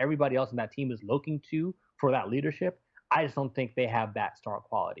guy that everybody else in that team is looking to for that leadership. I just don't think they have that star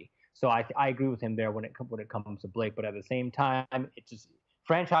quality. So I agree with him there when it comes to Blake. But at the same time, it just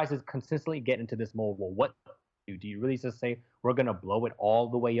franchises consistently get into this mold. Well, what do you really just say we're going to blow it all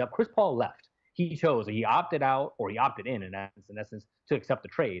the way up? Chris Paul left. He chose. He opted out, or he opted in essence, to accept the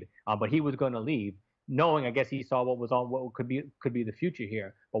trade. But he was going to leave, knowing, I guess, he saw what could be the future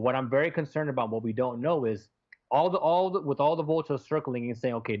here. But what I'm very concerned about, what we don't know, is with all the vultures circling and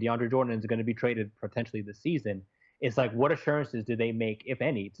saying, okay, DeAndre Jordan is going to be traded potentially this season. It's like, what assurances do they make, if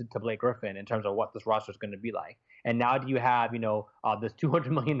any, to Blake Griffin in terms of what this roster is going to be like? And now do you have, this $200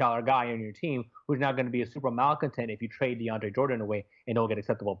 million guy on your team who's not going to be a super malcontent if you trade DeAndre Jordan away and don't get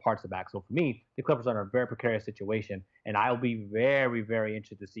acceptable parts back? So for me, the Clippers are in a very precarious situation, and I'll be very, very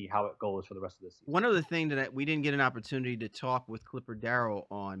interested to see how it goes for the rest of the season. One other thing that we didn't get an opportunity to talk with Clipper Darrell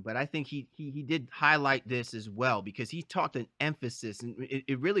on, but I think he did highlight this as well, because he talked an emphasis, and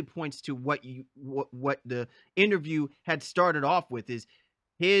it really points to what the interview had started off with, is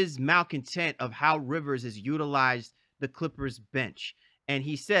his malcontent of how Rivers has utilized the Clippers bench. And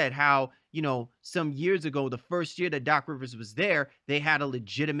he said how, some years ago, the first year that Doc Rivers was there, they had a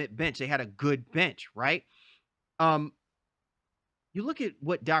legitimate bench. They had a good bench, right? You look at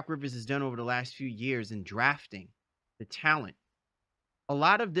what Doc Rivers has done over the last few years in drafting the talent. A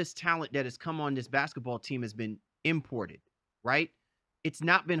lot of this talent that has come on this basketball team has been imported, right? It's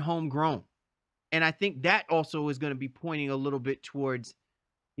not been homegrown. And I think that also is going to be pointing a little bit towards,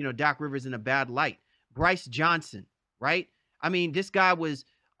 Doc Rivers in a bad light. Bryce Johnson, right? I mean, this guy was,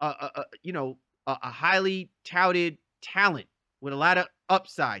 a highly touted talent with a lot of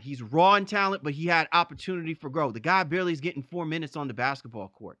upside. He's raw in talent, but he had opportunity for growth. The guy barely is getting 4 minutes on the basketball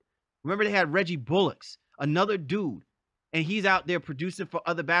court. Remember, they had Reggie Bullocks, another dude, and he's out there producing for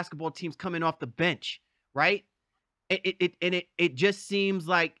other basketball teams coming off the bench, right? It just seems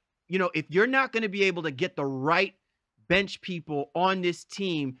like, if you're not going to be able to get the right bench people on this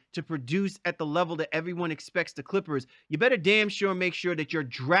team to produce at the level that everyone expects the Clippers, you better damn sure make sure that you're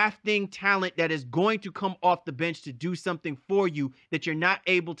drafting talent that is going to come off the bench to do something for you that you're not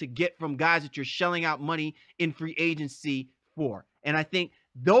able to get from guys that you're shelling out money in free agency for. And I think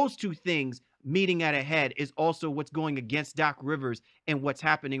those two things meeting at a head is also what's going against Doc Rivers and what's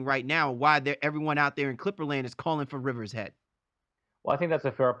happening right now, why everyone out there in Clipperland is calling for Rivers' head. Well, I think that's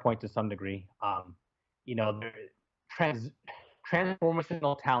a fair point to some degree.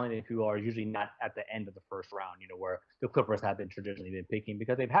 Transformational talent, if you will, are usually not at the end of the first round, where the Clippers have been traditionally picking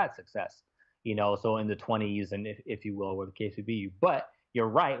because they've had success, so in the 20s, and if you will, where the case would be. But you're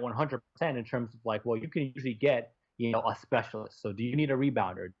right, 100% in terms of like, well, you can usually get, a specialist. So do you need a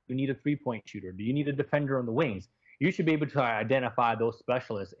rebounder? Do you need a three-point shooter? Do you need a defender on the wings? You should be able to identify those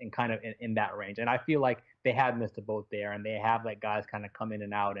specialists in kind of in that range. And I feel like they have missed a boat there, and they have like guys kind of come in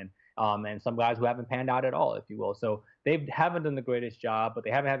and out, and some guys who haven't panned out at all, if you will. So they haven't done the greatest job, but they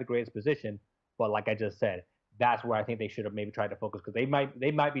haven't had the greatest position. But like I just said, that's where I think they should have maybe tried to focus, because they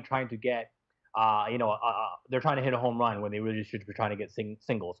might be trying to get, they're trying to hit a home run when they really should be trying to get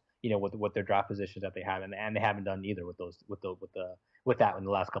singles, with their draft positions that they have, and they haven't done either with that in the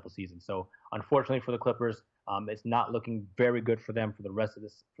last couple seasons. So unfortunately for the Clippers, it's not looking very good for them for the rest of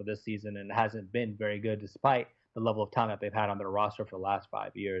this season, and it hasn't been very good despite the level of talent that they've had on their roster for the last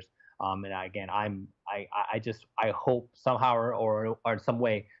 5 years. And again, I hope somehow or in some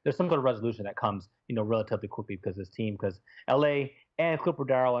way there's some sort of resolution that comes, relatively quickly, because LA and Clipper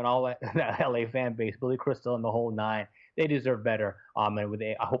Darrell and all that LA fan base, Billy Crystal and the whole nine, they deserve better. And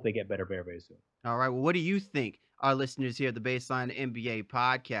I hope they get better very, very soon. All right. Well, what do you think, our listeners here at the Baseline NBA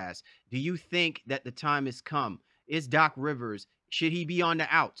podcast? Do you think that the time has come? Is Doc Rivers, should he be on the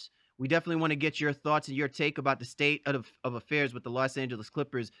outs? We definitely want to get your thoughts and your take about the state of affairs with the Los Angeles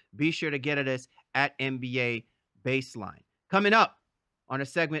Clippers. Be sure to get at us at NBA Baseline. Coming up on a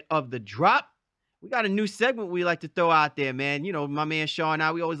segment of The Drop, we got a new segment we like to throw out there, man. My man Shaw and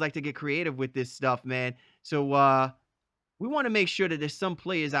I, we always like to get creative with this stuff, man. So we want to make sure that there's some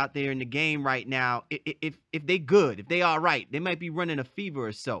players out there in the game right now. If they good, if they all right, they might be running a fever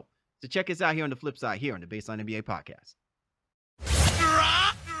or so. So check us out here on the flip side here on the Baseline NBA podcast.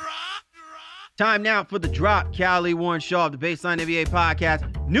 Time now for The Drop. Callie Warren Shaw of the Baseline NBA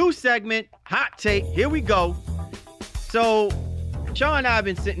podcast. New segment, hot take. Here we go. So Shaw and I have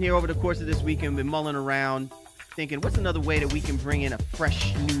been sitting here over the course of this weekend, been mulling around, thinking, what's another way that we can bring in a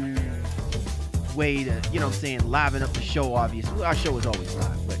fresh new way to, liven up the show, obviously. Our show is always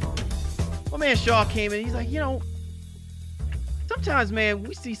live, but my man Shaw came in, he's like, sometimes, man,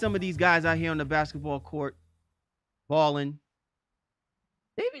 we see some of these guys out here on the basketball court balling.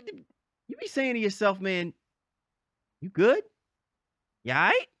 You be saying to yourself, man, you good? You all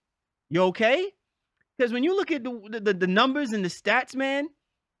right? You okay? Because when you look at the numbers and the stats, man,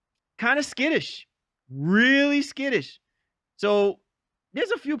 kind of skittish, really skittish. So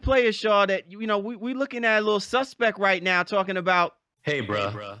there's a few players, Shaw, that we looking at a little suspect right now, talking about, Hey,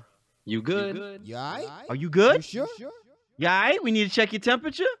 bruh. You good? You all right? are you good? You sure? You all right? We need to check your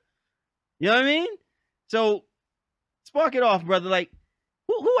temperature. You know what I mean? So spark it off, brother. Like,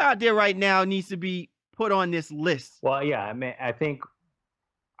 who out there right now needs to be put on this list? Well, yeah, I mean, I think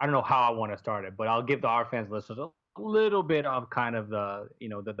I don't know how I want to start it, but I'll give the our fans listeners a little bit of kind of the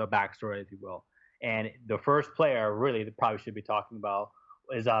the backstory, if you will. And the first player really that probably should be talking about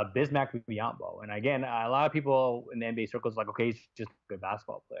is Bismack Biyombo. And again, a lot of people in the NBA circles like, okay, he's just a good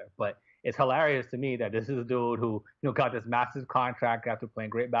basketball player, but it's hilarious to me that this is a dude who got this massive contract after playing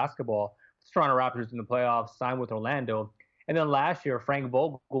great basketball. Toronto Raptors in the playoffs, signed with Orlando, and then last year Frank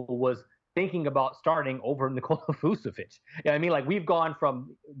Vogel was thinking about starting over Nikola Vucevic. Yeah, I mean, like we've gone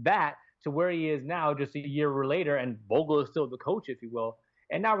from that to where he is now, just a year later, and Vogel is still the coach, if you will.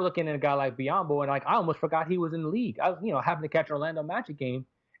 And now we're looking at a guy like Biyombo, and like I almost forgot he was in the league. I was, having to catch Orlando Magic game,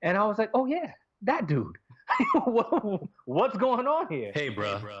 and I was like, oh yeah, that dude. What's going on here? Hey,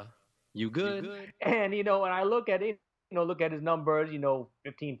 bruh. You good? And and I look at it, look at his numbers,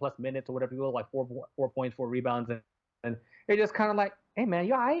 15 plus minutes or whatever you will, like 4 points, 4 rebounds, and it's just kind of like, hey man,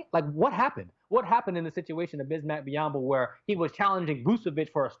 you all right? Like what happened? What happened in the situation of Bismack Biyombo where he was challenging Vucevic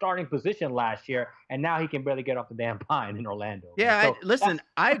for a starting position last year, and now he can barely get off the damn pine in Orlando? Yeah, listen,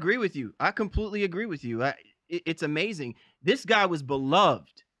 I agree with you. I completely agree with you. It's amazing. This guy was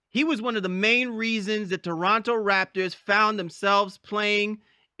beloved. He was one of the main reasons the Toronto Raptors found themselves playing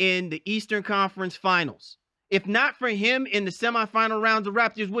in the Eastern Conference Finals. If not for him in the semifinal rounds, the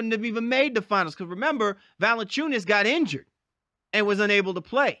Raptors wouldn't have even made the finals. Because remember, Valanciunas got injured and was unable to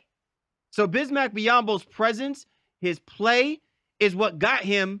play. So Bismack Biyombo's presence, his play, is what got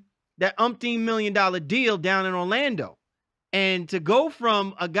him that umpteen $1 million deal down in Orlando. And to go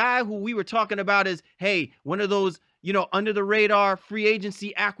from a guy who we were talking about as, hey, one of those, under the radar free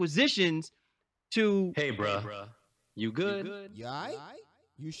agency acquisitions to, hey, bruh. You good? You all right?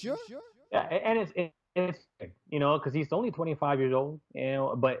 You sure? Yeah, and it's because he's only 25 years old,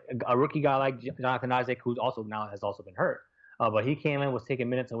 but a rookie guy like Jonathan Isaac, who's also now has also been hurt, but he came in, was taking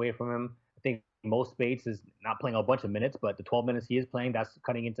minutes away from him. I think most Bates is not playing a bunch of minutes, but the 12 minutes he is playing, that's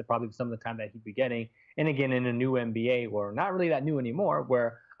cutting into probably some of the time that he'd be getting. And again, in a new NBA, or not really that new anymore,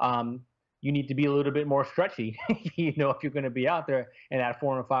 where you need to be a little bit more stretchy, if you're going to be out there in that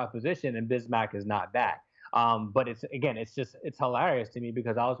 4 and 5 position, and Bismack is not that. But it's hilarious to me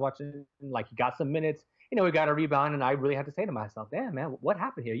because I was watching, like, he got some minutes, he got a rebound, and I really had to say to myself, damn, man, what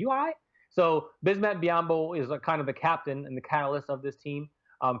happened here? You all right? So Bismack Biyombo is kind of the captain and the catalyst of this team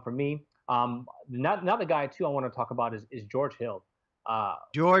for me. Another guy, too, I want to talk about is George Hill.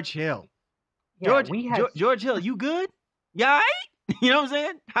 George Hill. Yeah, George Hill, you good? You all right? You know what I'm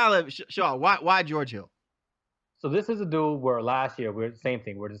saying? Holla, Shaw, why George Hill? So this is a dude where last year, same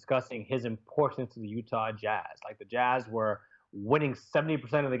thing. We're discussing his importance to the Utah Jazz. Like the Jazz were winning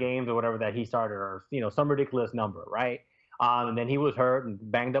 70% of the games or whatever that he started, or some ridiculous number, right? And then he was hurt and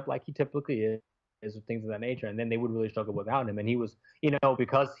banged up like he typically is, things of that nature. And then they would really struggle without him. And he was,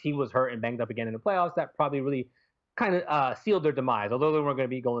 because he was hurt and banged up again in the playoffs, that probably really kind of sealed their demise. Although they weren't going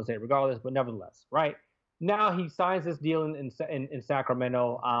to beat Golden State regardless, but nevertheless, right? Now he signs this deal in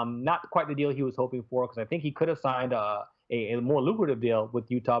Sacramento. Not quite the deal he was hoping for, because I think he could have signed a more lucrative deal with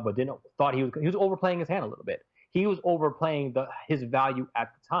Utah, but thought he was overplaying his hand a little bit. He was overplaying his value at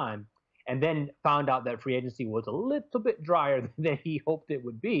the time, and then found out that free agency was a little bit drier than he hoped it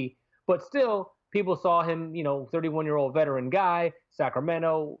would be. But still, people saw him, 31-year-old veteran guy,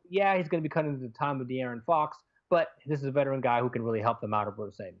 Sacramento. Yeah, he's going to be cutting into the time of De'Aaron Fox, but this is a veteran guy who can really help them out, as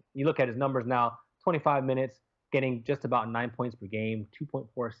we're saying. You look at his numbers now. 25 minutes, getting just about 9 points per game,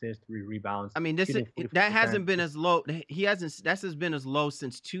 2.4 assists, 3 rebounds. I mean, that hasn't been as low. That's been as low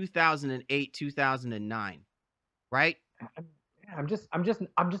since 2008, 2009, right? I'm just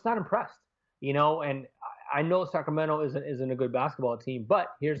not impressed, And I know Sacramento isn't a good basketball team, but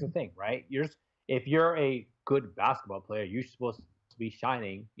here's the thing, right? If you're a good basketball player, you're supposed to be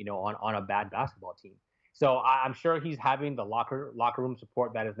shining, on a bad basketball team. So I'm sure he's having the locker room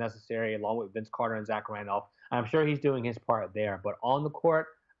support that is necessary, along with Vince Carter and Zach Randolph. I'm sure he's doing his part there. But on the court,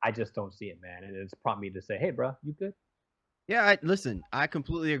 I just don't see it, man. And it's prompted me to say, hey, bro, you good? Yeah, listen, I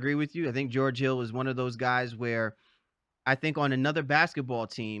completely agree with you. I think George Hill is one of those guys where I think on another basketball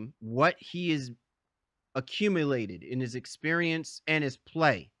team, what he has accumulated in his experience and his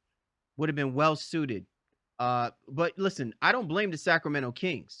play would have been well suited. But listen, I don't blame the Sacramento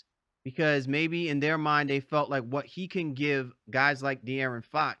Kings. because maybe in their mind they felt like what he can give guys like De'Aaron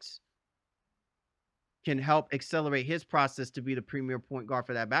Fox can help accelerate his process to be the premier point guard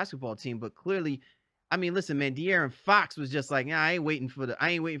for that basketball team. But clearly, I mean, listen, man, De'Aaron Fox was just like, nah, I ain't waiting for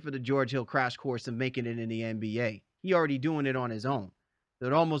the George Hill crash course of making it in the NBA. He already doing it on his own. So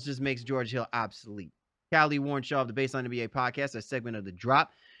it almost just makes George Hill obsolete. Callie Warren Shaw of the Baseline NBA podcast, a segment of The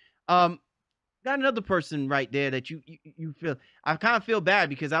Drop. Got another person right there that you feel. I kind of feel bad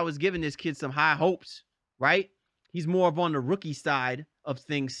because I was giving this kid some high hopes, right? He's more of on the rookie side of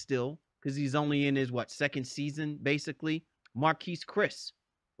things still because he's only in his second season basically. Marquise Chris,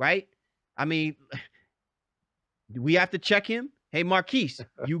 right? I mean, do we have to check him? Hey, Marquise,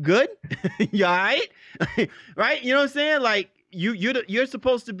 you good? You all right? Right? You know what I'm saying? Like you're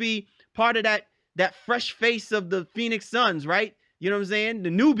supposed to be part of that fresh face of the Phoenix Suns, right? You know what I'm saying? The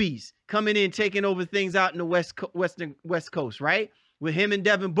newbies coming in, taking over things out in the West Coast, right? With him and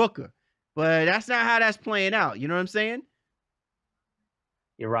Devin Booker. But that's not how that's playing out. You know what I'm saying?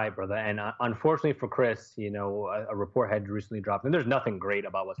 You're right, brother. And unfortunately for Chris, a report had recently dropped, and there's nothing great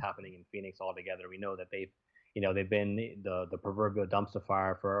about what's happening in Phoenix altogether. We know that they've been the proverbial dumpster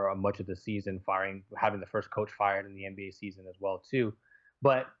fire for much of the season, having the first coach fired in the NBA season as well too.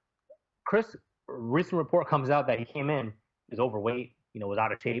 But Chris, recent report comes out that he came in, is overweight, was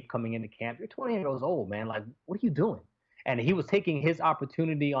out of shape coming into camp. You're 28 years old, man. Like, what are you doing? And he was taking his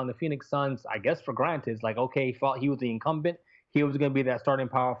opportunity on the Phoenix Suns, I guess, for granted. It's like, okay, he thought he was the incumbent. He was going to be that starting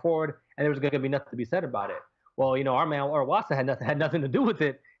power forward, and there was going to be nothing to be said about it. Well, our man, or Watson, had nothing to do with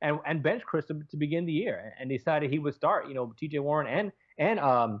it, and benched Chris to begin the year, and decided he would start, T.J. Warren and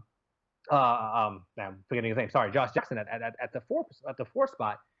I'm forgetting his name. Sorry, Josh Jackson at the four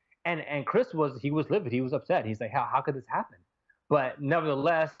spot. And Chris was livid. He was upset. He's like, how could this happen? But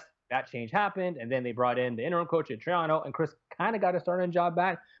nevertheless, that change happened, and then they brought in the interim coach at Toronto, and Chris kind of got a starting job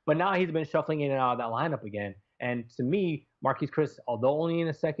back. But now he's been shuffling in and out of that lineup again. And to me, Marquise Chris, although only in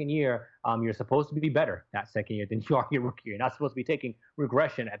his second year, you're supposed to be better that second year than you are your rookie year. You're not supposed to be taking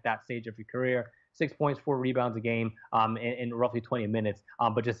regression at that stage of your career. 6 points, 4 rebounds a game in roughly 20 minutes.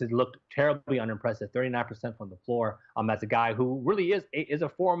 But just it looked terribly unimpressive, 39% from the floor. As a guy who really is a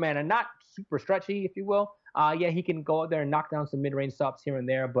four-man and not super stretchy, if you will. Yeah, he can go out there and knock down some mid-range stops here and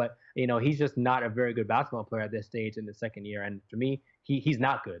there, but he's just not a very good basketball player at this stage in the second year. And for me, he's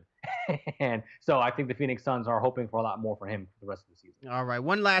not good. And so I think the Phoenix Suns are hoping for a lot more for him for the rest of the season. All right,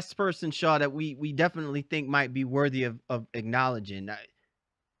 one last person, Shaw, that we definitely think might be worthy of acknowledging.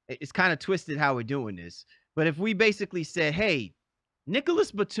 It's kind of twisted how we're doing this, but if we basically said, "Hey,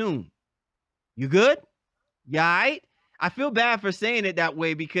 Nicholas Batum, you good? You all right?" I feel bad for saying it that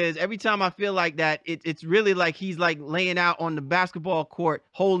way because every time I feel like that, it's really like he's like laying out on the basketball court,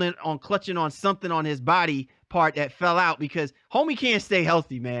 clutching on something on his body part that fell out because homie can't stay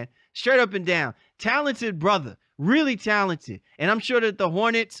healthy, man. Straight up and down. Talented brother, really talented. And I'm sure that the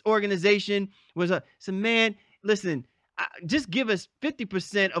Hornets organization was man, listen, just give us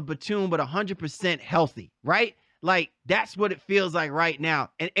 50% of Batum, but 100% healthy, right? Like, that's what it feels like right now.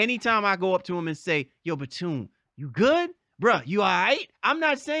 And anytime I go up to him and say, yo, Batum, you good? Bruh, you all right? I'm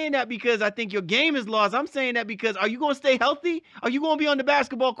not saying that because I think your game is lost. I'm saying that because are you going to stay healthy? Are you going to be on the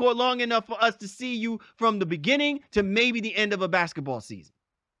basketball court long enough for us to see you from the beginning to maybe the end of a basketball season?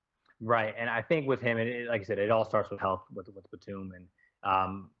 Right. And I think with him, like I said, it all starts with health with Batum.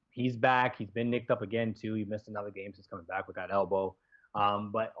 And he's back. He's been nicked up again, too. He missed another game since coming back with that elbow.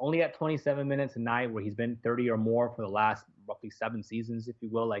 But only at 27 minutes a night where he's been 30 or more for the last roughly 7 seasons, if you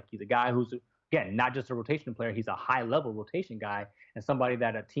will. Like, he's a guy who's, again, not just a rotation player. He's a high-level rotation guy and somebody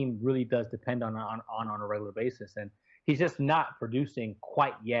that a team really does depend on a regular basis. And he's just not producing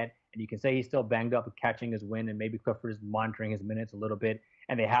quite yet. And you can say he's still banged up with catching his wind, and maybe Clifford is monitoring his minutes a little bit.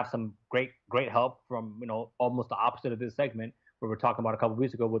 And they have some great help from, almost the opposite of this segment where we're talking about a couple of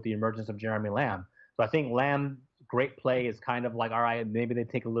weeks ago with the emergence of Jeremy Lamb. So I think Lamb's great play is kind of like, all right, maybe they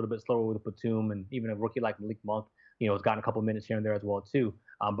take a little bit slower with Batum, and even a rookie like Malik Monk, has gotten a couple of minutes here and there as well too.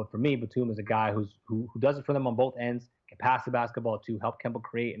 But for me, Batum is a guy who does it for them on both ends, can pass the basketball to help Kemba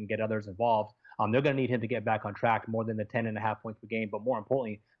create and get others involved. They're going to need him to get back on track more than the 10.5 points per game. But more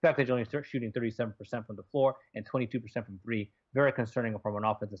importantly, the fact that he's only shooting 37% from the floor and 22% from three, very concerning from an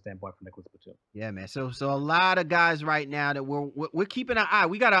offensive standpoint for Nicholas Batum. Yeah, man. So a lot of guys right now that we're keeping our eye.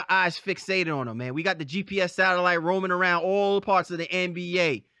 We got our eyes fixated on them, man. We got the GPS satellite roaming around all parts of the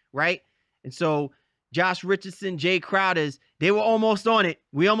NBA, right? And so Josh Richardson, Jay Crowders, they were almost on it.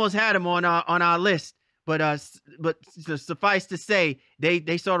 We almost had them on our list. But suffice to say,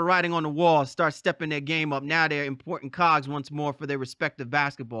 they started writing on the wall, start stepping their game up. Now they're important cogs once more for their respective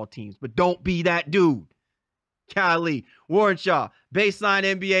basketball teams. But don't be that dude. Cali, Warren Shaw, Baseline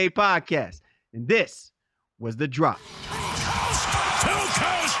NBA Podcast. And this was The Drop.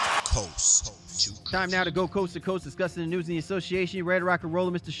 Coast to Time now to go coast to coast, discussing the news in the association. Ready to rock and roll,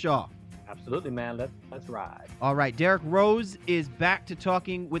 Mr. Shaw? Absolutely, man. Let's ride. All right, Derrick Rose is back to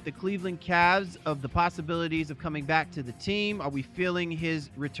talking with the Cleveland Cavs of the possibilities of coming back to the team. Are we feeling his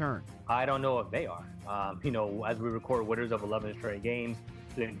return? I don't know if they are. As we record winners of 11 straight games,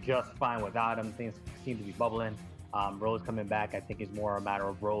 doing just fine without him. Things seem to be bubbling. Rose coming back, I think, is more a matter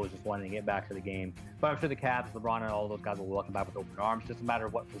of Rose just wanting to get back to the game. But I'm sure the Cavs, LeBron, and all those guys will welcome back with open arms. Just a matter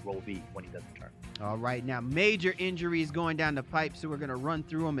of what his role will be when he does return. All right, now major injuries going down the pipe, so we're going to run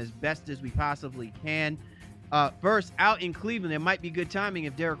through them as best as we possibly can. First, out in Cleveland, it might be good timing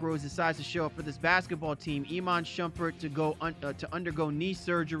if Derrick Rose decides to show up for this basketball team. Iman Shumpert to undergo knee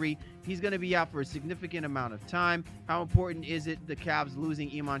surgery. He's going to be out for a significant amount of time. How important is it the Cavs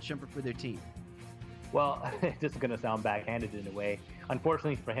losing Iman Shumpert for their team? Well, this is going to sound backhanded in a way.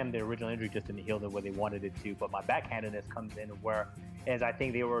 Unfortunately for him, the original injury just didn't heal the way they wanted it to. But my backhandedness comes in whereas I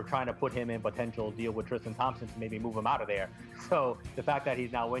think they were trying to put him in potential deal with Tristan Thompson to maybe move him out of there. So the fact that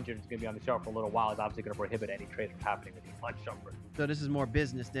he's now injured and is going to be on the shelf for a little while is obviously going to prohibit any trade from happening with Iman Shumpert. So this is more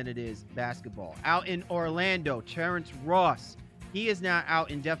business than it is basketball. Out in Orlando, Terrence Ross. He is now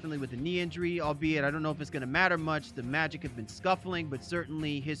out indefinitely with a knee injury, albeit I don't know if it's going to matter much. The Magic have been scuffling, but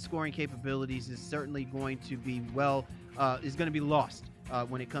certainly his scoring capabilities is certainly going to be lost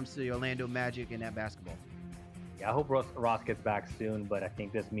when it comes to the Orlando Magic and that basketball. Yeah, I hope Ross gets back soon, but I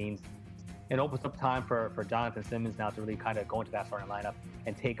think this means it opens up time for Jonathan Simmons now to really kind of go into that starting lineup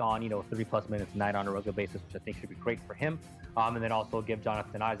and take on, 3+ minutes a night on a regular basis, which I think should be great for him. And then also give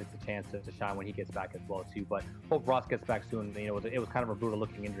Jonathan Isaac the chance to shine when he gets back as well too. But hope Ross gets back soon. It was kind of a brutal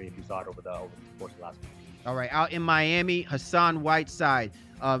looking injury if you saw it over the course of the last week. All right, out in Miami, Hassan Whiteside,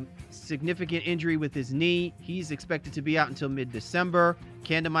 significant injury with his knee. He's expected to be out until mid-December.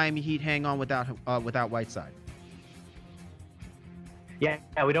 Can the Miami Heat hang on without Whiteside? Yeah,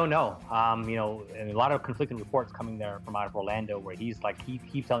 we don't know. And a lot of conflicting reports coming there from out of Orlando where he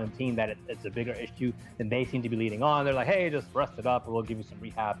keeps telling the team that it's a bigger issue than they seem to be leading on. They're like, hey, just rest it up and we'll give you some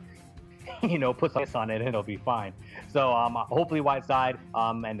rehab. Put some ice on it and it'll be fine. So hopefully Whiteside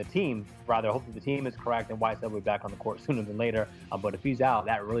and the team, hopefully the team is correct and Whiteside will be back on the court sooner than later. But if he's out,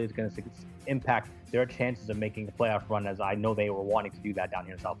 that really is going to impact their chances of making the playoff run, as I know they were wanting to do that down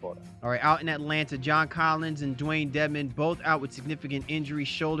here in South Florida. All right, out in Atlanta, John Collins and Dwayne Dedmon both out with significant injuries,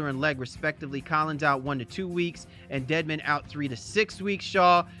 shoulder and leg respectively. Collins out 1 to 2 weeks and Dedmon out 3 to 6 weeks.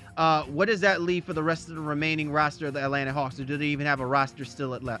 Shaw, what does that leave for the rest of the remaining roster of the Atlanta Hawks, or do they even have a roster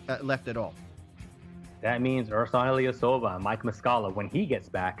still left at all? That means Ersan Ilyasova and Mike Muscala, when he gets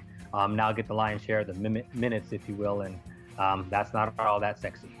back, now get the lion's share of the minutes, if you will, and that's not all that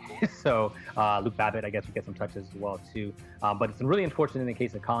sexy. So Luke Babbitt, I guess, will get some touches as well too. But it's really unfortunate in the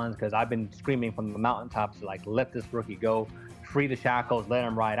case of Collins because I've been screaming from the mountaintops to let this rookie go, free the shackles, let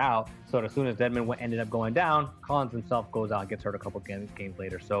him ride out. So as soon as Dedmon ended up going down, Collins himself goes out and gets hurt a couple games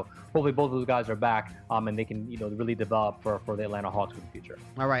later. So hopefully both of those guys are back and they can really develop for the Atlanta Hawks for the future.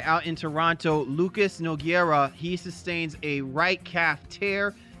 All right, out in Toronto, Lucas Nogueira, he sustains a right calf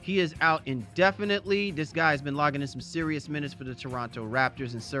tear. He is out indefinitely. This guy has been logging in some serious minutes for the Toronto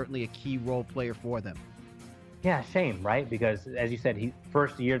Raptors and certainly a key role player for them. Yeah, shame, right? Because as you said,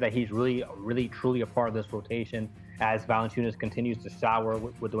 first year that he's really, really, truly a part of this rotation as Valanciunas continues to shower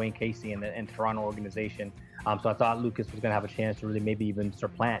with Dwayne Casey and the Toronto organization. So I thought Lucas was going to have a chance to really maybe even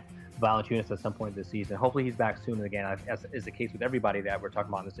supplant Valanciunas at some point this season. Hopefully he's back soon again, as is the case with everybody that we're talking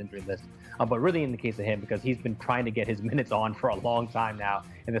about on this injury list. But really in the case of him, because he's been trying to get his minutes on for a long time now,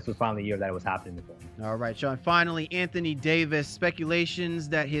 and this was finally the year that it was happening for him. All right, Sean. Finally, Anthony Davis, speculations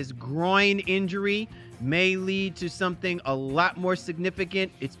that his groin injury may lead to something a lot more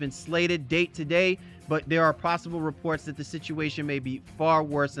significant. It's been slated date today, but there are possible reports that the situation may be far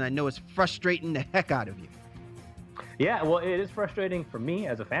worse, and I know it's frustrating the heck out of you. Yeah, well, it is frustrating for me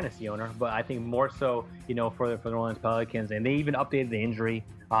as a fantasy owner, but I think more so, for the New Orleans Pelicans. And they even updated the injury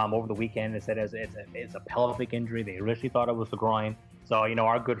over the weekend. They said it's a pelvic injury. They originally thought it was the groin. So,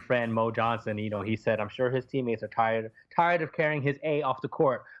 our good friend Mo Johnson, he said, I'm sure his teammates are tired of carrying his A off the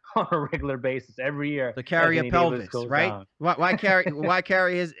court on a regular basis every year. To carry a pelvis, right? Why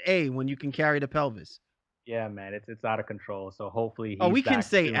carry his A when you can carry the pelvis? Yeah, man, it's out of control. So hopefully we can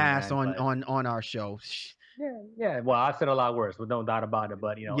say soon, ass man, on our show. Yeah. Well, I've said a lot worse, with no doubt about it.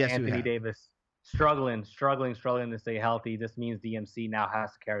 But yes, Anthony Davis struggling to stay healthy. This means DMC now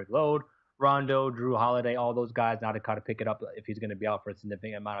has to carry the load. Rondo, Drew Holiday, all those guys now to kind of pick it up if he's going to be out for a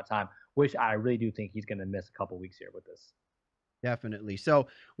significant amount of time, which I really do think he's going to miss a couple weeks here with this. Definitely. So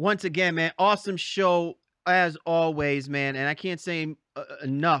once again, man, awesome show. as always, man. And I can't say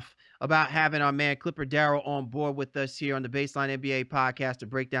enough about having our man Clipper Darrell on board with us here on the Baseline NBA podcast to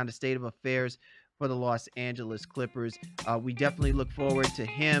break down the state of affairs for the Los Angeles Clippers. We definitely look forward to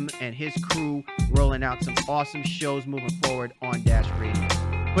him and his crew rolling out some awesome shows moving forward on Dash Radio.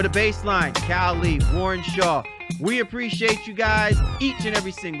 For the Baseline, Cal Lee, Warren Shaw, we appreciate you guys, each and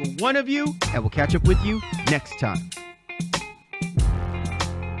every single one of you, and we'll catch up with you next time.